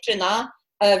każda dziewczyna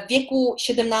w wieku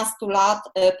 17 lat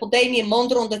podejmie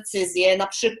mądrą decyzję, na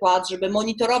przykład, żeby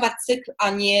monitorować cykl, a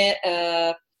nie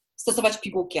stosować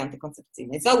pigułki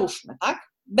antykoncepcyjnej. Załóżmy,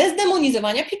 tak? Bez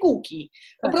demonizowania pigułki.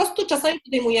 Po prostu czasami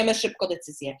podejmujemy szybko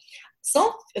decyzje. Są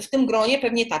w tym gronie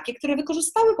pewnie takie, które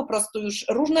wykorzystały po prostu już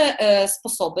różne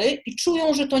sposoby i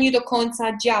czują, że to nie do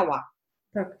końca działa.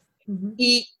 Tak.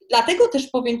 I dlatego też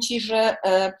powiem Ci, że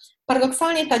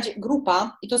paradoksalnie ta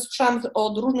grupa, i to słyszałam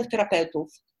od różnych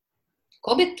terapeutów,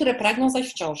 kobiet, które pragną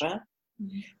zajść w ciążę,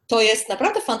 to jest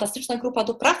naprawdę fantastyczna grupa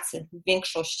do pracy w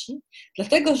większości,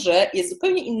 dlatego że jest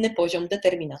zupełnie inny poziom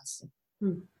determinacji.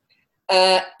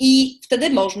 I wtedy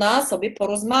można sobie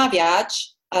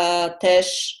porozmawiać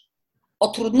też o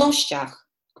trudnościach,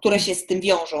 które się z tym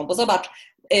wiążą. Bo zobacz,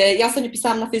 ja ostatnio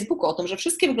pisałam na Facebooku o tym, że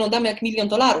wszystkie wyglądamy jak $1 000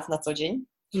 000 na co dzień,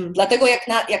 dlatego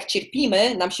jak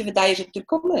cierpimy, nam się wydaje, że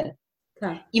tylko my.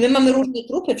 Tak. I my mamy różne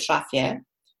trupy w szafie,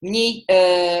 mniej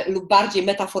lub bardziej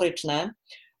metaforyczne,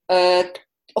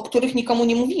 o których nikomu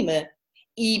nie mówimy.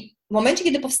 I w momencie,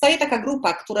 kiedy powstaje taka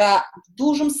grupa, która w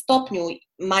dużym stopniu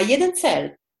ma jeden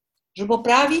cel, żeby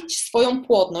poprawić swoją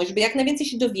płodność, żeby jak najwięcej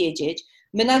się dowiedzieć,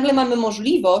 my nagle mamy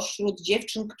możliwość wśród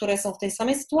dziewczyn, które są w tej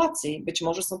samej sytuacji, być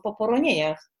może są po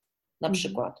poronieniach na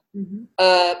przykład,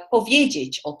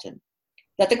 powiedzieć o tym.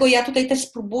 Dlatego ja tutaj też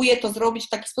spróbuję to zrobić w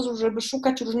taki sposób, żeby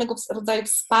szukać różnego rodzaju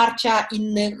wsparcia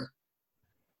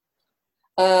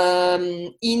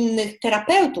innych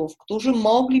terapeutów, którzy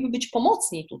mogliby być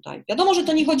pomocni tutaj. Wiadomo, że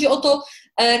to nie chodzi o to,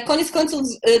 koniec końców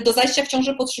do zajścia w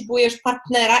ciążę potrzebujesz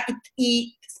partnera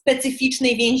i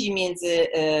specyficznej więzi między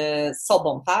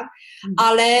sobą, tak?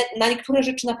 Ale na niektóre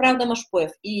rzeczy naprawdę masz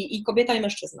wpływ i kobieta, i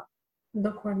mężczyzna.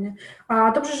 Dokładnie.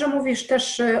 A dobrze, że mówisz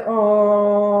też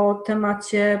o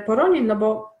temacie poronień, no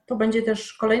bo to będzie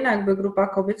też kolejna jakby grupa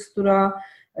kobiet, która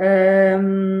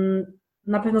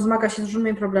na pewno zmaga się z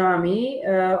różnymi problemami,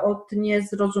 od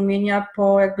niezrozumienia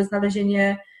po jakby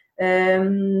znalezienie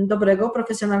dobrego,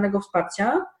 profesjonalnego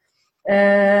wsparcia.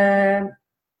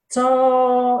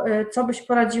 Co byś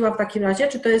poradziła w takim razie?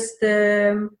 Czy to jest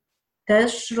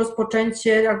też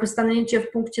rozpoczęcie, jakby stanęcie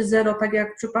w punkcie zero, tak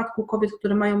jak w przypadku kobiet,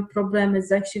 które mają problemy z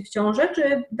zajściem w ciążę,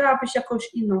 czy dałabyś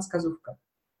jakąś inną wskazówkę?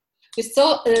 Wiesz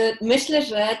co, myślę,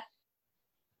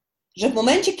 że w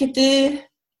momencie, kiedy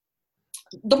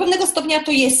do pewnego stopnia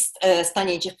to jest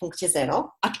stanięcie w punkcie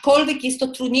zero, aczkolwiek jest to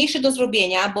trudniejsze do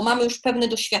zrobienia, bo mamy już pewne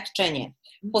doświadczenie.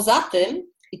 Poza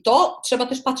tym, i to trzeba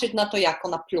też patrzeć na to jako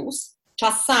na plus,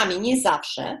 czasami, nie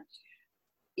zawsze,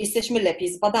 jesteśmy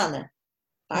lepiej zbadane,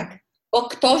 tak? Bo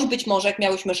ktoś być może, jak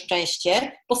miałyśmy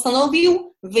szczęście,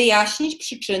 postanowił wyjaśnić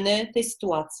przyczyny tej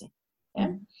sytuacji.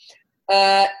 Nie?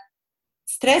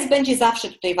 Stres będzie zawsze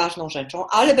tutaj ważną rzeczą,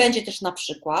 ale będzie też na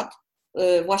przykład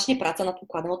właśnie praca nad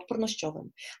układem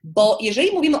odpornościowym. Bo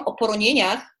jeżeli mówimy o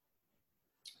poronieniach,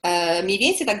 mniej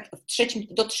więcej tak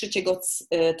do trzeciego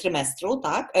trymestru,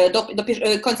 tak, do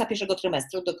końca pierwszego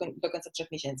trymestru, do końca 3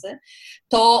 miesięcy,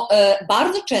 to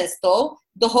bardzo często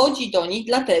dochodzi do nich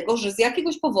dlatego, że z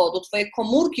jakiegoś powodu twoje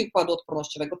komórki układu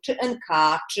odpornościowego, czy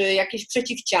NK, czy jakieś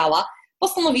przeciwciała,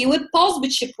 postanowiły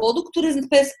pozbyć się płodu, który z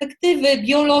perspektywy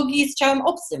biologii jest ciałem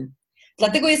obcym.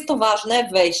 Dlatego jest to ważne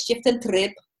wejście w ten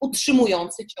tryb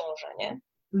utrzymujący ciążę, nie?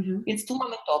 Więc tu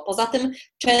mamy to. Poza tym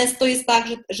często jest tak,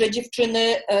 że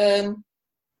dziewczyny,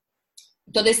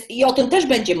 to jest, i o tym też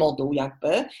będzie moduł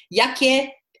jakby,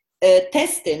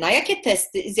 na jakie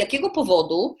testy, z jakiego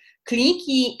powodu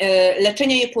kliniki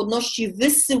leczenia niepłodności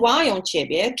wysyłają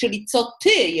Ciebie, czyli co Ty,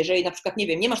 jeżeli na przykład, nie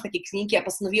wiem, nie masz takiej kliniki, a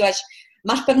postanowiłaś,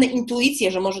 masz pewne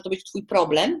intuicje, że może to być Twój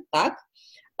problem, tak?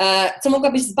 Co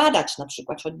mogłabyś zbadać na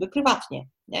przykład, choćby prywatnie,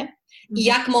 nie? I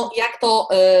jak to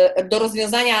do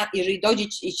rozwiązania, jeżeli dojdzie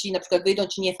Ci, na przykład wyjdą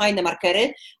Ci niefajne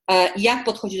markery, jak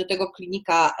podchodzi do tego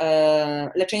klinika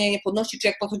leczenia niepłodności, czy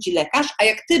jak podchodzi lekarz, a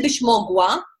jak Ty byś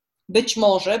mogła, być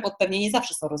może, bo pewnie nie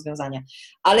zawsze są rozwiązania,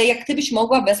 ale jak Ty byś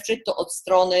mogła wesprzeć to od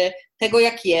strony tego,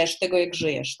 jak jesz, tego, jak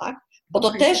żyjesz, tak? Bo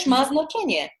to też ma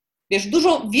znaczenie. Wiesz,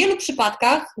 w wielu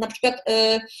przypadkach, na przykład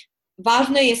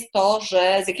ważne jest to,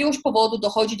 że z jakiegoś powodu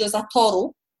dochodzi do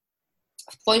zatoru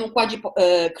w Twoim układzie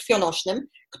krwionośnym,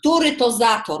 który to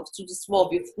zator, w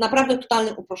cudzysłowie, w naprawdę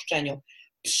totalnym uproszczeniu,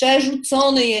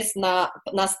 przerzucony jest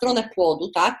na stronę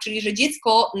płodu, tak? Czyli że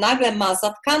dziecko nagle ma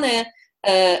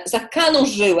zatkaną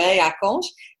żyłę jakąś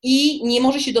i nie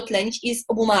może się dotlenić i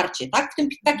jest obumarcie, tak? W tym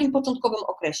takim początkowym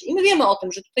okresie. I my wiemy o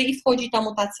tym, że tutaj wchodzi ta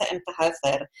mutacja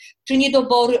MTHFR, czy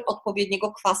niedobory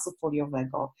odpowiedniego kwasu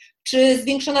foliowego, czy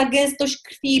zwiększona gęstość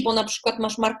krwi, bo na przykład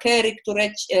masz markery,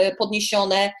 które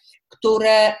podniesione,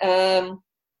 które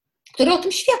o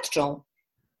tym świadczą.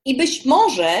 I być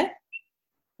może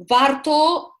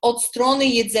warto od strony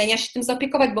jedzenia się tym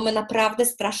zaopiekować, bo my naprawdę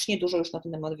strasznie dużo już na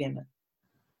ten temat wiemy.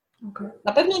 Okay.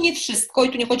 Na pewno nie wszystko i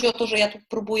tu nie chodzi o to, że ja tu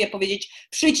próbuję powiedzieć,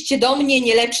 przyjdźcie do mnie,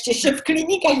 nie leczcie się w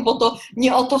klinikach, bo to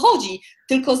nie o to chodzi,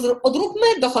 tylko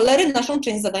odróbmy do cholery naszą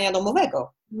część zadania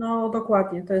domowego. No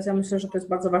dokładnie, ja myślę, że to jest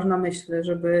bardzo ważna myśl,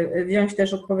 żeby wziąć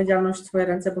też odpowiedzialność w swoje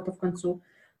ręce, bo to w końcu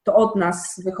to od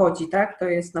nas wychodzi, tak? To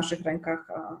jest w naszych rękach,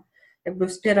 a jakby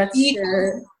wspierać się.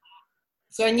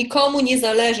 Słuchaj, nikomu nie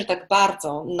zależy tak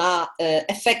bardzo na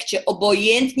efekcie,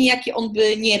 obojętnie jaki on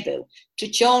by nie był. Czy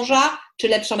ciąża, czy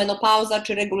lepsza menopauza,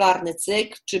 czy regularny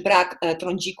cykl, czy brak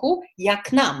trądziku,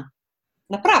 jak nam.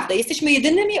 Naprawdę, jesteśmy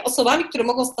jedynymi osobami, które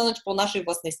mogą stanąć po naszej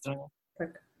własnej stronie.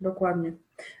 Tak, dokładnie.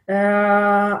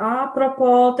 A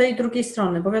propos tej drugiej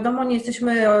strony, bo wiadomo, nie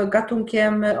jesteśmy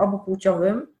gatunkiem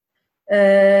obupłciowym.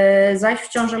 Zajść w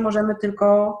ciążę możemy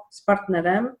tylko z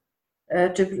partnerem,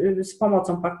 czy z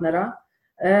pomocą partnera.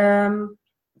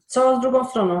 Co z drugą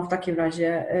stroną w takim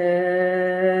razie?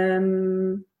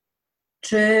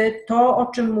 Czy to, o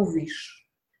czym mówisz,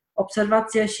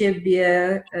 obserwacja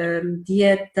siebie,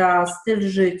 dieta, styl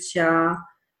życia,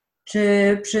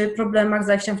 czy przy problemach z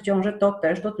zajściem w ciążę to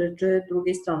też dotyczy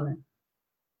drugiej strony?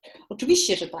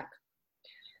 Oczywiście, że tak.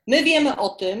 My wiemy o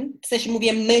tym, w sensie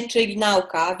mówię my, czyli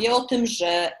nauka, wie o tym,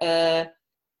 że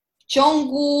w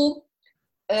ciągu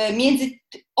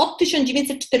od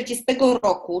 1940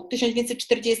 roku,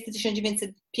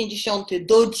 1940-1950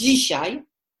 do dzisiaj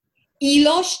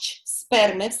ilość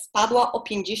spermy spadła o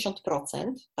 50%,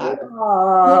 tak?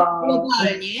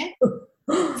 Globalnie.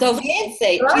 Co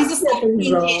więcej, czyli zostało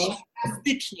 50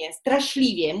 drastycznie,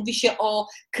 straszliwie. Mówi się o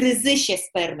kryzysie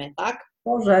spermy, tak?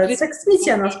 Boże,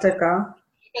 seksmisja nas czeka.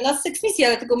 Nas seksmisja,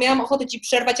 dlatego miałam ochotę Ci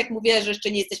przerwać, jak mówię, że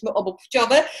jeszcze nie jesteśmy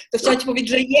obopłciowe, to chciałam Ci powiedzieć,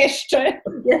 że jeszcze.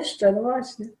 Jeszcze, no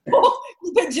właśnie. Bo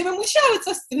będziemy musiały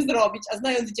coś z tym zrobić, a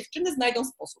znając dziewczyny, znajdą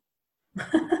sposób.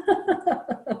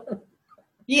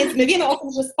 Więc my wiemy o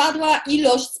tym, że spadła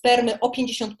ilość spermy o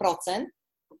 50%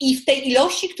 i w tej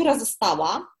ilości, która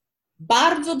została,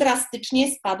 bardzo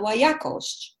drastycznie spadła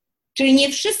jakość. Czyli nie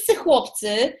wszyscy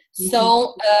chłopcy są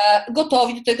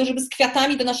gotowi do tego, żeby z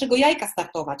kwiatami do naszego jajka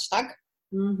startować, tak?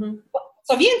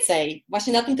 Co więcej,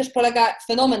 właśnie na tym też polega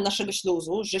fenomen naszego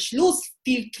śluzu, że śluz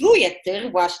filtruje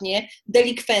tych właśnie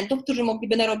delikwentów, którzy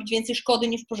mogliby narobić więcej szkody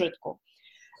niż pożytku.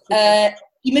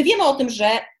 I my wiemy o tym, że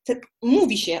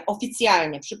mówi się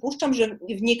oficjalnie, przypuszczam, że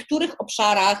w niektórych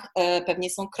obszarach, pewnie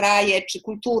są kraje czy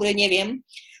kultury, nie wiem,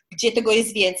 gdzie tego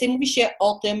jest więcej, mówi się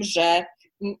o tym, że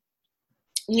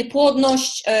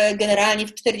niepłodność generalnie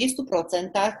w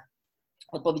 40%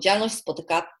 odpowiedzialność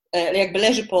jakby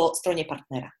leży po stronie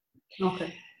partnera.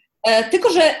 Okay. Tylko,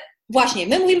 że właśnie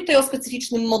my mówimy tutaj o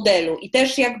specyficznym modelu i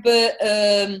też jakby,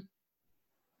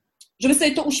 żeby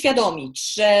sobie to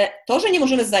uświadomić, że to, że nie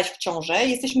możemy zajść w ciążę,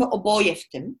 jesteśmy oboje w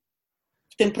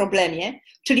tym problemie,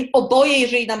 czyli oboje,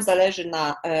 jeżeli nam zależy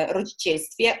na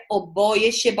rodzicielstwie,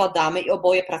 oboje się badamy i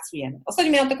oboje pracujemy.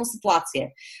 Ostatnio miałam taką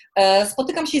sytuację.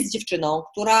 Spotykam się z dziewczyną,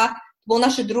 to było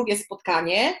nasze drugie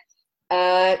spotkanie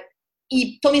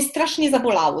I to mnie strasznie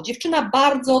zabolało. Dziewczyna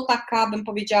bardzo taka, bym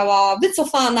powiedziała,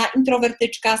 wycofana,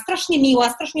 introwertyczka, strasznie miła,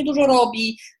 strasznie dużo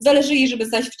robi, zależy jej, żeby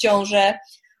zajść w ciążę.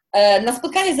 Na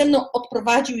spotkanie ze mną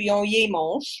odprowadził ją jej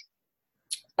mąż.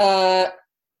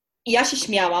 I ja się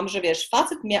śmiałam, że wiesz,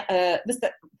 facet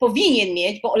powinien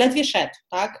mieć, bo ledwie szedł,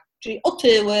 tak? Czyli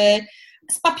otyły,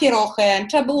 z papierochem,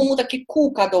 trzeba było mu takie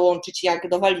kółka dołączyć jak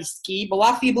do walizki, bo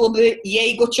łatwiej byłoby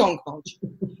jej go ciągnąć.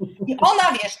 I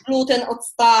ona, wiesz, gluten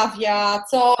odstawia,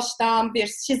 coś tam,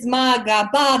 wiesz, się zmaga,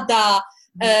 bada,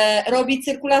 robi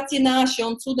cyrkulację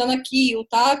nasion, cuda na kiju,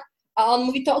 tak? A on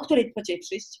mówi, to o której po ciebie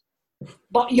przyjść?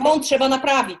 Bo ją trzeba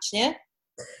naprawić, nie?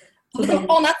 Potem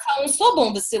ona całą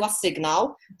sobą wysyła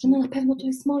sygnał, że no na pewno to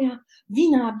jest moja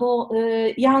wina, bo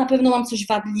ja na pewno mam coś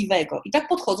wadliwego. I tak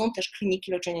podchodzą też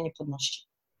kliniki leczenia niepłodności.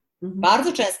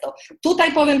 Bardzo często.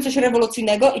 Tutaj powiem coś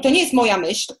rewolucyjnego i to nie jest moja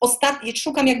myśl.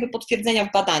 Szukam jakby potwierdzenia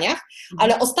w badaniach,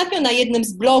 ale ostatnio na jednym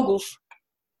z blogów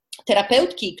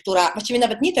terapeutki, właściwie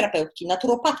nawet nie terapeutki,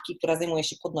 naturopatki, która zajmuje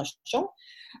się płodnością,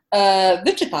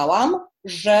 wyczytałam,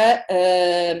 że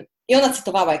i ona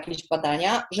cytowała jakieś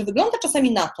badania, że wygląda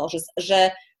czasami na to,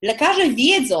 że lekarze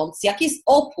wiedząc, jaki jest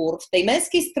opór w tej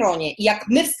męskiej stronie i jak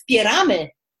my wspieramy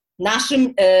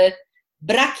naszym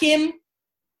brakiem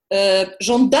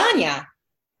żądania,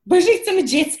 bo jeżeli chcemy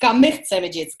dziecka, my chcemy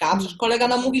dziecka, a przecież kolega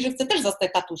nam mówi, że chce też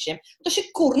zostać tatusiem, to się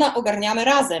kurna ogarniamy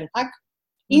razem, tak?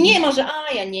 I nie ma, że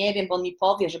ja nie wiem, bo on mi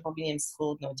powie, że powinienem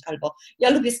schudnąć, albo ja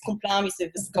lubię z kumplami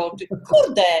sobie wyskoczyć.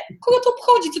 Kurde, kogo to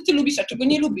obchodzi, co ty lubisz, a czego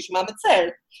nie lubisz, mamy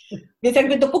cel. Więc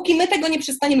jakby dopóki my tego nie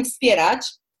przestaniemy wspierać,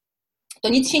 to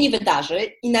nic się nie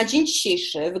wydarzy i na dzień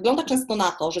dzisiejszy wygląda często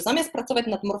na to, że zamiast pracować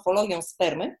nad morfologią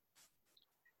spermy,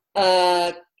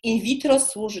 in vitro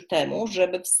służy temu,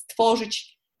 żeby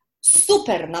stworzyć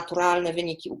super naturalne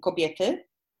wyniki u kobiety,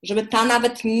 żeby ta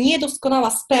nawet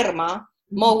niedoskonała sperma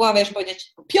mogła, wiesz,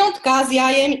 powiedzieć 5 z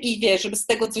jajem i wiesz, żeby z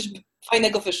tego coś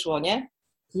fajnego wyszło, nie?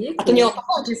 A to nie o to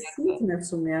chodzi. To jest smutne w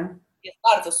sumie. Jest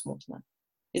bardzo smutne.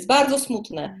 Jest bardzo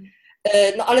smutne.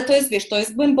 No ale to jest, wiesz, to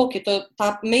jest głębokie.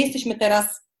 My jesteśmy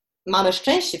teraz, mamy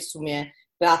szczęście w sumie,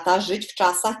 Beata, żyć w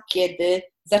czasach, kiedy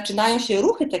zaczynają się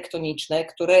ruchy tektoniczne,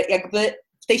 które jakby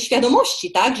w tej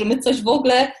świadomości, tak, że my coś w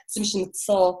ogóle sobie myślimy,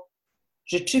 co?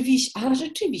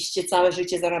 Rzeczywiście całe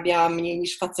życie zarabiałam mniej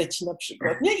niż faceci na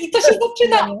przykład, nie? I to się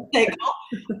zaczyna od tego,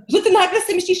 że ty nagle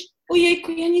sobie myślisz,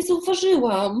 ojejku, ja nie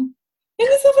zauważyłam,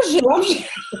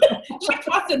 że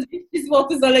płacę 200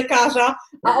 zł za lekarza,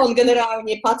 a on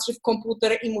generalnie patrzy w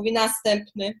komputer i mówi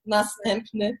następny.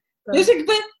 Tak. Wiesz,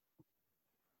 jakby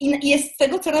i jest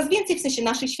tego coraz więcej, w sensie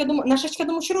nasza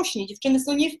świadomość rośnie, dziewczyny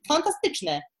są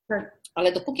fantastyczne. Tak.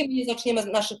 Ale dopóki my nie zaczniemy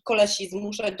naszych kolesi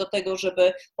zmuszać do tego,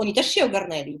 żeby oni też się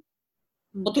ogarnęli.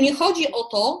 Bo tu nie chodzi o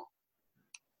to,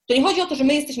 że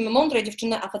my jesteśmy mądre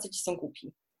dziewczyny, a faceci są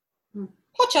głupi.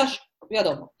 Chociaż,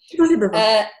 wiadomo. Różnie bywa.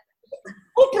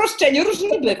 Uproszczenie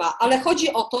różnie bywa, ale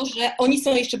chodzi o to, że oni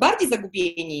są jeszcze bardziej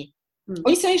zagubieni.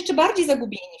 Oni są jeszcze bardziej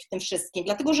zagubieni w tym wszystkim,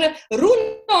 dlatego że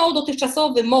runął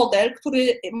dotychczasowy model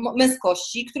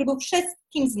męskości, który był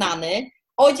wszystkim znany.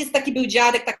 Ojciec taki był,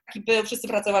 dziadek taki był, wszyscy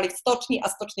pracowali w stoczni, a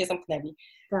stocznię zamknęli.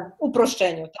 Tak.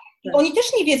 Uproszczeniu. Tak? I oni też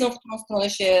nie wiedzą, w którą stronę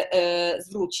się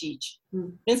zwrócić.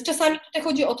 Więc czasami tutaj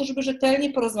chodzi o to, żeby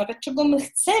rzetelnie porozmawiać, czego my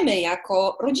chcemy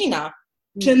jako rodzina.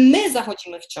 Czy my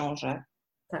zachodzimy w ciążę?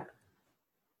 Tak,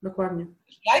 dokładnie.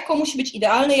 Jajko musi być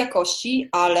idealnej jakości,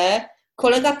 ale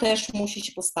kolega też musi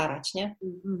się postarać, nie?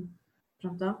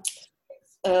 Prawda?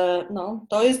 No,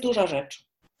 to jest duża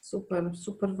rzecz.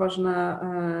 Super ważne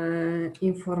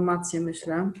informacje,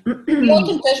 myślę. I o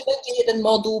tym też będzie jeden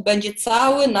moduł, będzie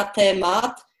cały na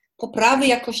temat poprawy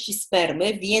jakości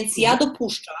spermy, więc ja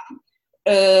dopuszczam,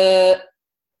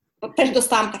 też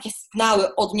dostałam takie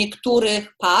sygnały od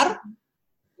niektórych par,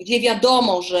 gdzie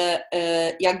wiadomo, że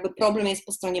jakby problem jest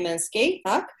po stronie męskiej,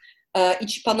 tak? I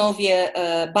ci panowie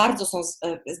bardzo są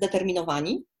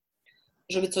zdeterminowani,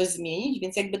 żeby coś zmienić,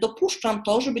 więc jakby dopuszczam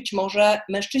to, że być może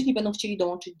mężczyźni będą chcieli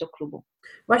dołączyć do klubu.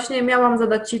 Właśnie miałam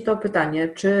zadać Ci to pytanie,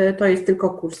 czy to jest tylko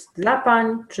kurs dla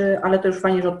pań, ale to już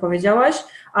fajnie, że odpowiedziałaś,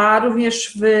 a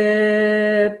również w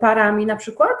parami na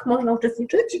przykład można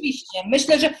uczestniczyć? Oczywiście.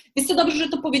 Myślę, że jest to dobrze, że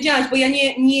to powiedziałaś, bo ja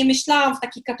nie myślałam w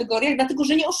takich kategoriach, dlatego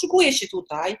że nie oszukuję się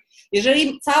tutaj.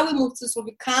 Jeżeli cały mój w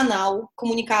cudzysłowie kanał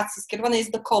komunikacji skierowany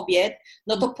jest do kobiet,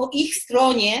 no to po ich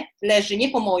stronie leży, nie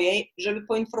po mojej, żeby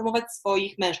poinformować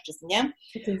swoich mężczyzn, nie?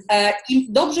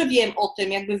 I dobrze wiem o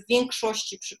tym, jakby w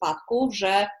większości przypadków,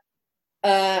 że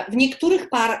w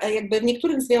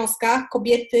niektórych związkach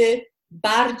kobiety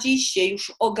bardziej się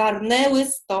już ogarnęły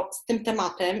z tym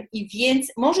tematem i więc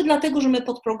może dlatego, że my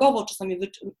podprogowo czasami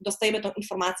dostajemy tą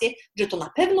informację, że to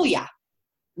na pewno ja.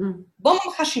 bo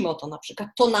mam Hashimoto na przykład,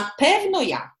 to na pewno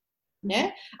ja,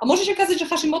 nie? A może się okazać, że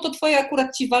Hashimoto twoje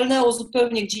akurat ci walnęło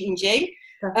zupełnie gdzie indziej,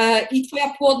 i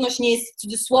twoja płodność nie jest w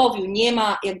cudzysłowie,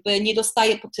 nie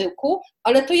dostaje po tyłku,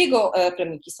 ale to jego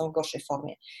plemniki są w gorszej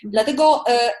formie. Dlatego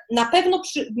na pewno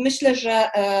myślę, że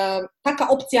taka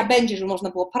opcja będzie, że można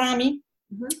było parami.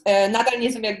 Nadal nie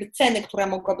wiem jakby ceny, która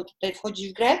mogłaby tutaj wchodzić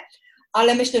w grę,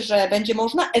 ale myślę, że będzie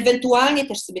można. Ewentualnie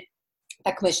też sobie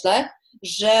tak myślę,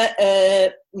 że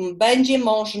będzie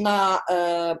można,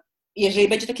 jeżeli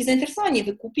będzie takie zainteresowanie,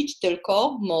 wykupić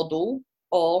tylko moduł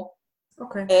o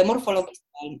morfologii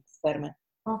spermy.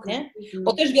 Nie?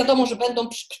 Bo też wiadomo, że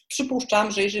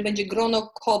przypuszczam, że jeżeli będzie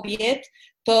grono kobiet,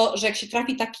 to że jak się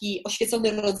trafi taki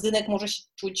oświecony rodzynek, może się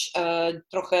czuć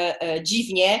trochę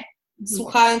dziwnie,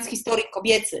 słuchając historii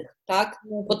kobiecych, tak?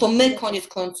 Bo to my koniec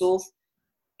końców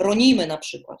ronimy na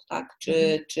przykład, tak?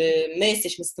 Czy my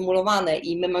jesteśmy stymulowane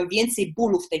i my mamy więcej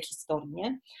bólu w tej historii,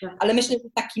 nie? Ale myślę,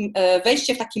 że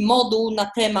wejście w taki moduł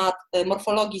na temat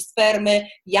morfologii spermy,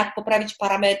 jak poprawić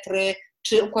parametry,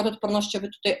 czy układ odpornościowy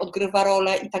tutaj odgrywa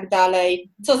rolę i tak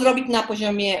dalej, co zrobić na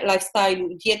poziomie lifestylu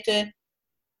i diety,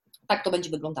 tak to będzie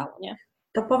wyglądało, nie?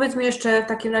 To powiedz mi jeszcze w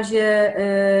takim razie,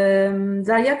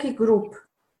 dla jakich grup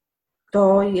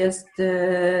to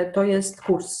jest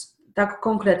kurs? Tak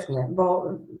konkretnie, bo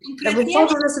jakby są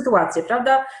różne sytuacje,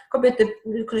 prawda? Kobiety,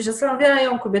 które się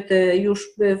zastanawiają, kobiety już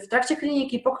w trakcie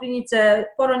kliniki, po klinice,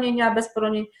 poronienia, bez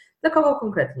poronień. Dla kogo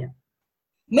konkretnie?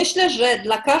 Myślę, że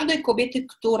dla każdej kobiety,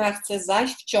 która chce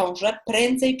zajść w ciążę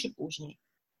prędzej czy później,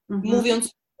 mówiąc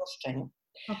w uproszczeniu.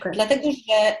 Dlatego,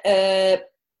 że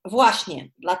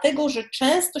dlatego, że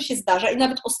często się zdarza i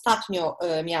nawet ostatnio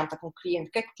miałam taką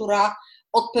klientkę, która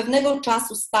od pewnego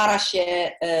czasu stara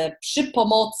się przy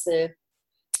pomocy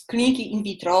kliniki in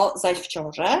vitro zajść w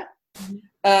ciążę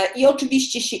i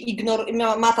oczywiście się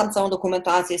ma tam całą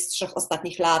dokumentację z 3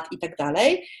 ostatnich lat i tak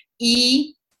dalej i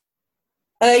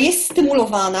jest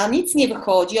stymulowana, nic nie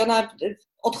wychodzi, ona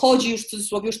odchodzi już w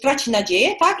cudzysłowie, już traci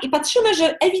nadzieję, tak? I patrzymy,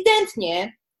 że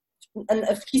ewidentnie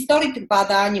w historii tych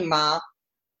badań ma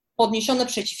podniesione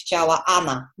przeciwciała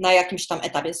ANA na jakimś tam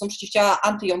etapie. Są przeciwciała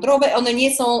antyjądrowe, one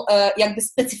nie są jakby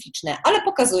specyficzne, ale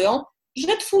pokazują,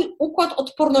 że twój układ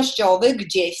odpornościowy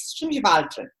gdzieś z czymś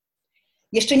walczy.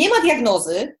 Jeszcze nie ma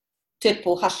diagnozy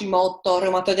typu Hashimoto,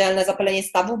 reumatoidalne zapalenie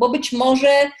stawów, bo być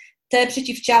może te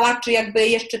przeciwciała, czy jakby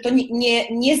jeszcze to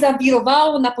nie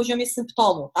zawirowało na poziomie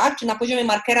symptomu, tak? Czy na poziomie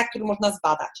markera, który można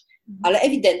zbadać, ale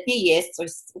ewidentnie jest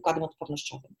coś z układem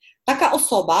odpornościowym. Taka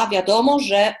osoba, wiadomo,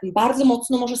 że bardzo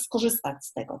mocno może skorzystać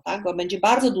z tego, tak? Bo będzie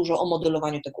bardzo dużo o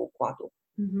modelowaniu tego układu.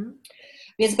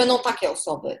 Więc będą takie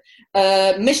osoby.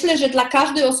 Myślę, że dla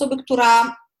każdej osoby,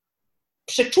 która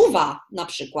przeczuwa na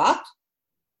przykład,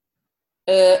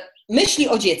 myśli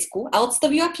o dziecku, a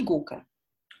odstawiła pigułkę.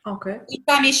 I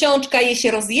ta miesiączka jej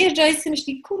się rozjeżdża i sobie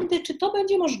myśli, kurde, czy to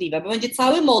będzie możliwe? Bo będzie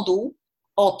cały moduł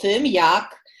o tym,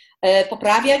 jak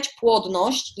poprawiać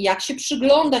płodność, jak się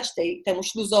przyglądać temu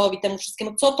śluzowi, temu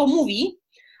wszystkiemu, co to mówi,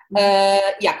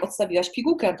 jak odstawiłaś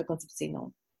pigułkę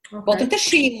antykoncepcyjną. Bo o tym też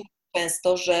się mówi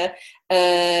często, że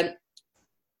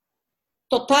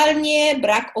totalnie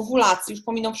brak owulacji, już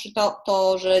pominąwszy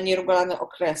to, że nieregularne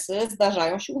okresy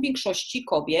zdarzają się u większości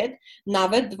kobiet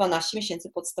nawet 12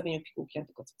 miesięcy po odstawieniu pigułki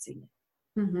antykoncepcyjnej.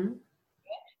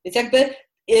 Więc jakby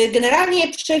generalnie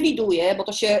przewiduję, bo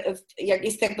to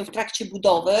jest jakby w trakcie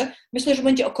budowy, myślę, że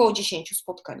będzie około 10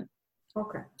 spotkań.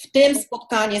 W tym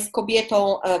spotkanie z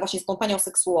kobietą, właśnie z tą panią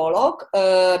seksuolog,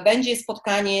 będzie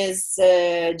spotkanie z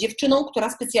dziewczyną, która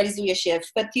specjalizuje się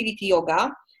w fertility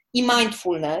yoga i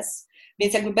mindfulness,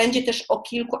 więc jakby będzie też o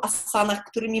kilku asanach,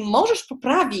 którymi możesz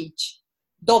poprawić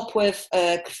dopływ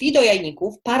krwi do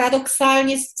jajników.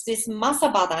 Paradoksalnie jest masa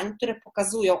badań, które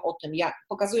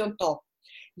pokazują to,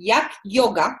 jak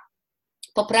yoga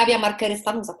poprawia markery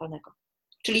stanu zapalnego.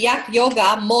 Czyli jak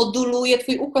yoga moduluje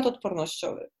twój układ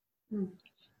odpornościowy.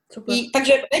 I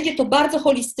także będzie to bardzo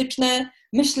holistyczne.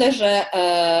 Myślę, że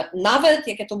nawet,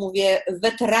 jak ja to mówię,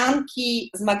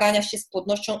 weteranki zmagania się z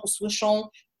płodnością usłyszą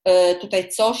tutaj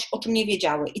coś, o czym nie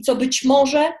wiedziały i co być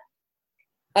może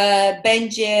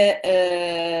będzie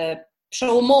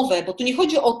przełomowe, bo tu nie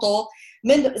chodzi o to,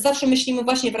 my zawsze myślimy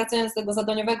właśnie, wracając do tego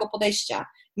zadaniowego podejścia,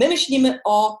 my myślimy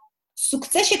o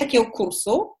sukcesie takiego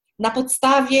kursu na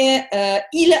podstawie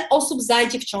ile osób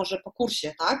zajdzie w ciążę po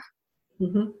kursie, tak?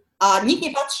 A nikt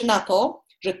nie patrzy na to,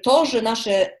 że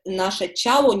nasze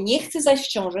ciało nie chce zajść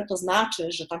w ciążę, to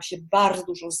znaczy, że tam się bardzo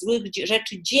dużo złych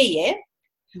rzeczy dzieje,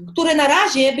 które na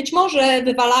razie być może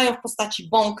wywalają w postaci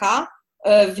bąka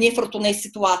w niefortunnej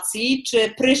sytuacji,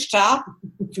 czy pryszcza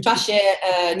w czasie,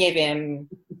 nie wiem,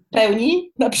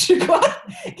 pełni na przykład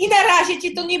i na razie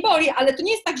cię to nie boli, ale to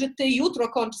nie jest tak, że ty jutro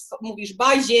kończysz, mówisz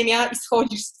baj ziemia i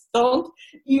schodzisz stąd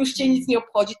i już cię nic nie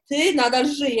obchodzi. Ty nadal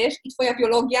żyjesz i twoja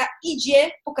biologia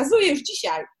idzie, pokazuje już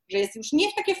dzisiaj, że jest już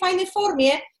nie w takiej fajnej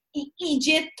formie i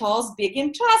idzie to z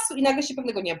biegiem czasu i nagle się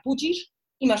pewnego dnia budzisz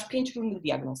i masz 5 różnych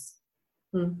diagnoz.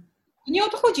 Nie o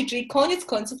to chodzi, czyli koniec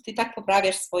końców ty tak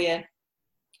poprawiasz swoje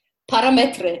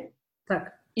parametry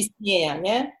istnienia,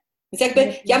 nie? Więc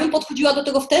jakby ja bym podchodziła do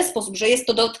tego w ten sposób, że jest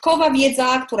to dodatkowa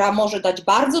wiedza, która może dać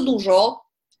bardzo dużo,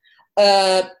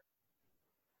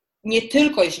 nie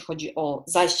tylko jeśli chodzi o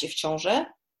zajście w ciążę,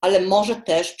 ale może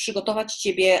też przygotować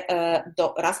ciebie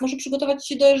może przygotować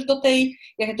cię do tej,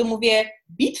 jak ja to mówię,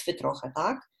 bitwy trochę,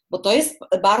 tak? Bo to jest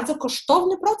bardzo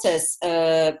kosztowny proces,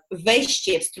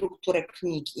 wejście w strukturę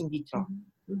kliniki in vitro.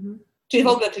 Czy w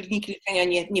ogóle kliniki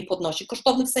leczenia niepłodności.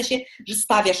 Kosztowny w sensie, że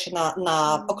stawiasz się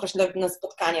na określone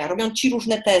spotkania, robią ci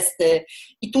różne testy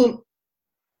i tu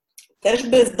też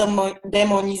bez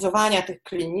demonizowania tych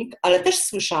klinik, ale też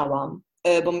słyszałam,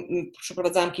 bo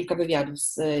przeprowadzałam kilka wywiadów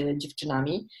z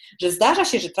dziewczynami, że zdarza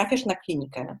się, że trafiasz na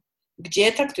klinikę,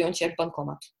 gdzie traktują cię jak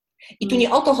bankomat. I tu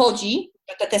nie o to chodzi,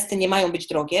 że te testy nie mają być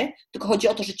drogie, tylko chodzi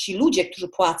o to, że ci ludzie, którzy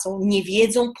płacą, nie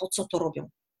wiedzą, po co to robią,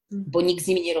 bo nikt z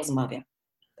nimi nie rozmawia.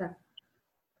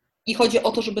 I chodzi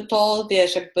o to, żeby to,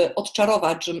 wiesz, jakby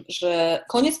odczarować, że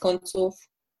koniec końców,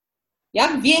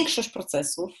 jak większość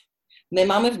procesów, my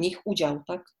mamy w nich udział,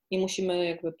 tak? I musimy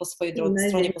jakby po swojej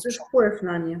stronie posprzątać. Wpływ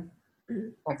na nie,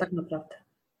 tak naprawdę.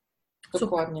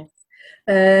 Dokładnie.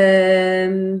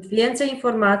 Więcej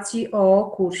informacji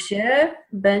o kursie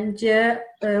będzie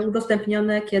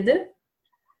udostępnione kiedy?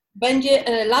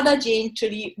 Będzie lada dzień,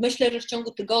 czyli myślę, że w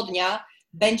ciągu tygodnia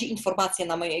będzie informacja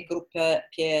na mojej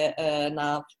grupie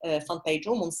na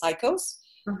fanpage'u Moon Cycles.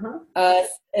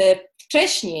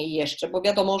 Wcześniej jeszcze, bo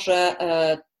wiadomo, że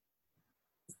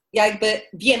ja jakby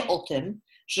wiem o tym,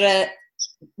 że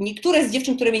niektóre z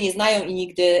dziewczyn, które mnie nie znają i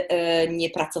nigdy nie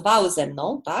pracowały ze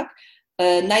mną, tak,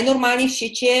 najnormalniej w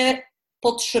świecie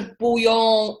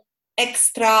potrzebują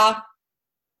ekstra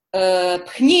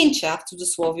pchnięcia, w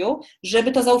cudzysłowie,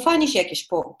 żeby to zaufanie się jakieś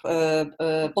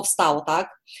powstało, tak?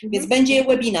 Więc będzie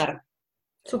webinar.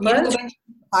 Super.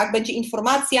 Będzie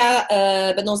informacja,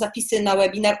 będą zapisy na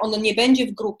webinar, ono nie będzie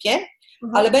w grupie,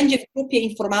 ale będzie w grupie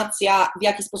informacja, w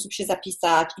jaki sposób się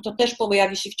zapisać i to też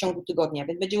pojawi się w ciągu tygodnia,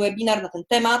 więc będzie webinar na ten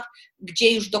temat,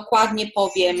 gdzie już dokładnie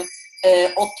powiem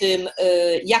o tym,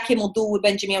 jakie moduły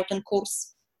będzie miał ten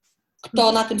kurs,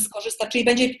 kto na tym skorzysta, czyli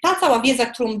będzie ta cała wiedza,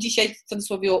 którą dzisiaj w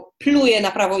cudzysłowie pluję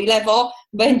na prawo i lewo,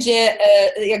 będzie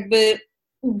jakby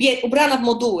ubrana w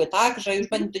moduły, tak, że już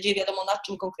będzie wiadomo, na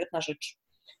czym konkretna rzecz.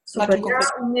 Super,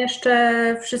 ja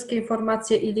umieszczę wszystkie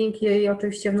informacje i linki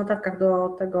oczywiście w notatkach do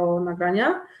tego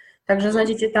nagrania, także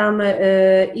znajdziecie tam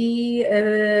i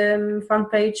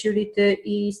fanpage Julity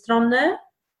i stronę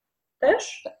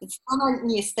też? Strona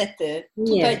niestety,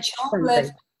 tutaj ciągle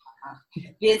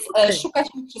więc szukać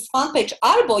mi przez fanpage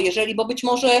albo bo być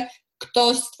może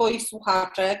ktoś z Twoich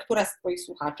słuchaczek, któraś z Twoich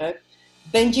słuchaczek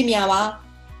będzie miała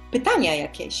pytania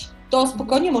jakieś, to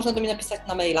spokojnie można do mnie napisać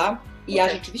na maila i ja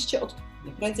rzeczywiście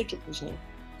odpowiem, prędzej czy później.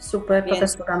 Super, to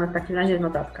też podamy w takim razie w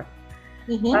notatkach.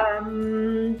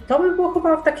 To by było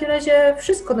chyba w takim razie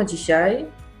wszystko na dzisiaj.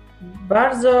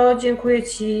 Bardzo dziękuję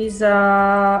Ci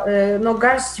za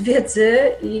garść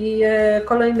wiedzy i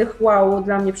kolejnych wow,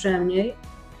 dla mnie przynajmniej.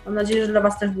 Mam nadzieję, że dla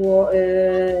Was też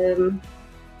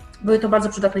były to bardzo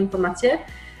przydatne informacje.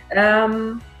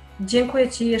 Dziękuję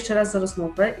Ci jeszcze raz za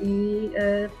rozmowę i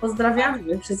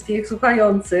pozdrawiamy wszystkich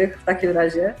słuchających w takim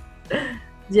razie.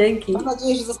 Dzięki. Mam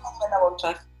nadzieję, że zostaniemy na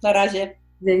łączach. Na razie.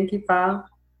 Dzięki, pa.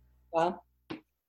 Pa.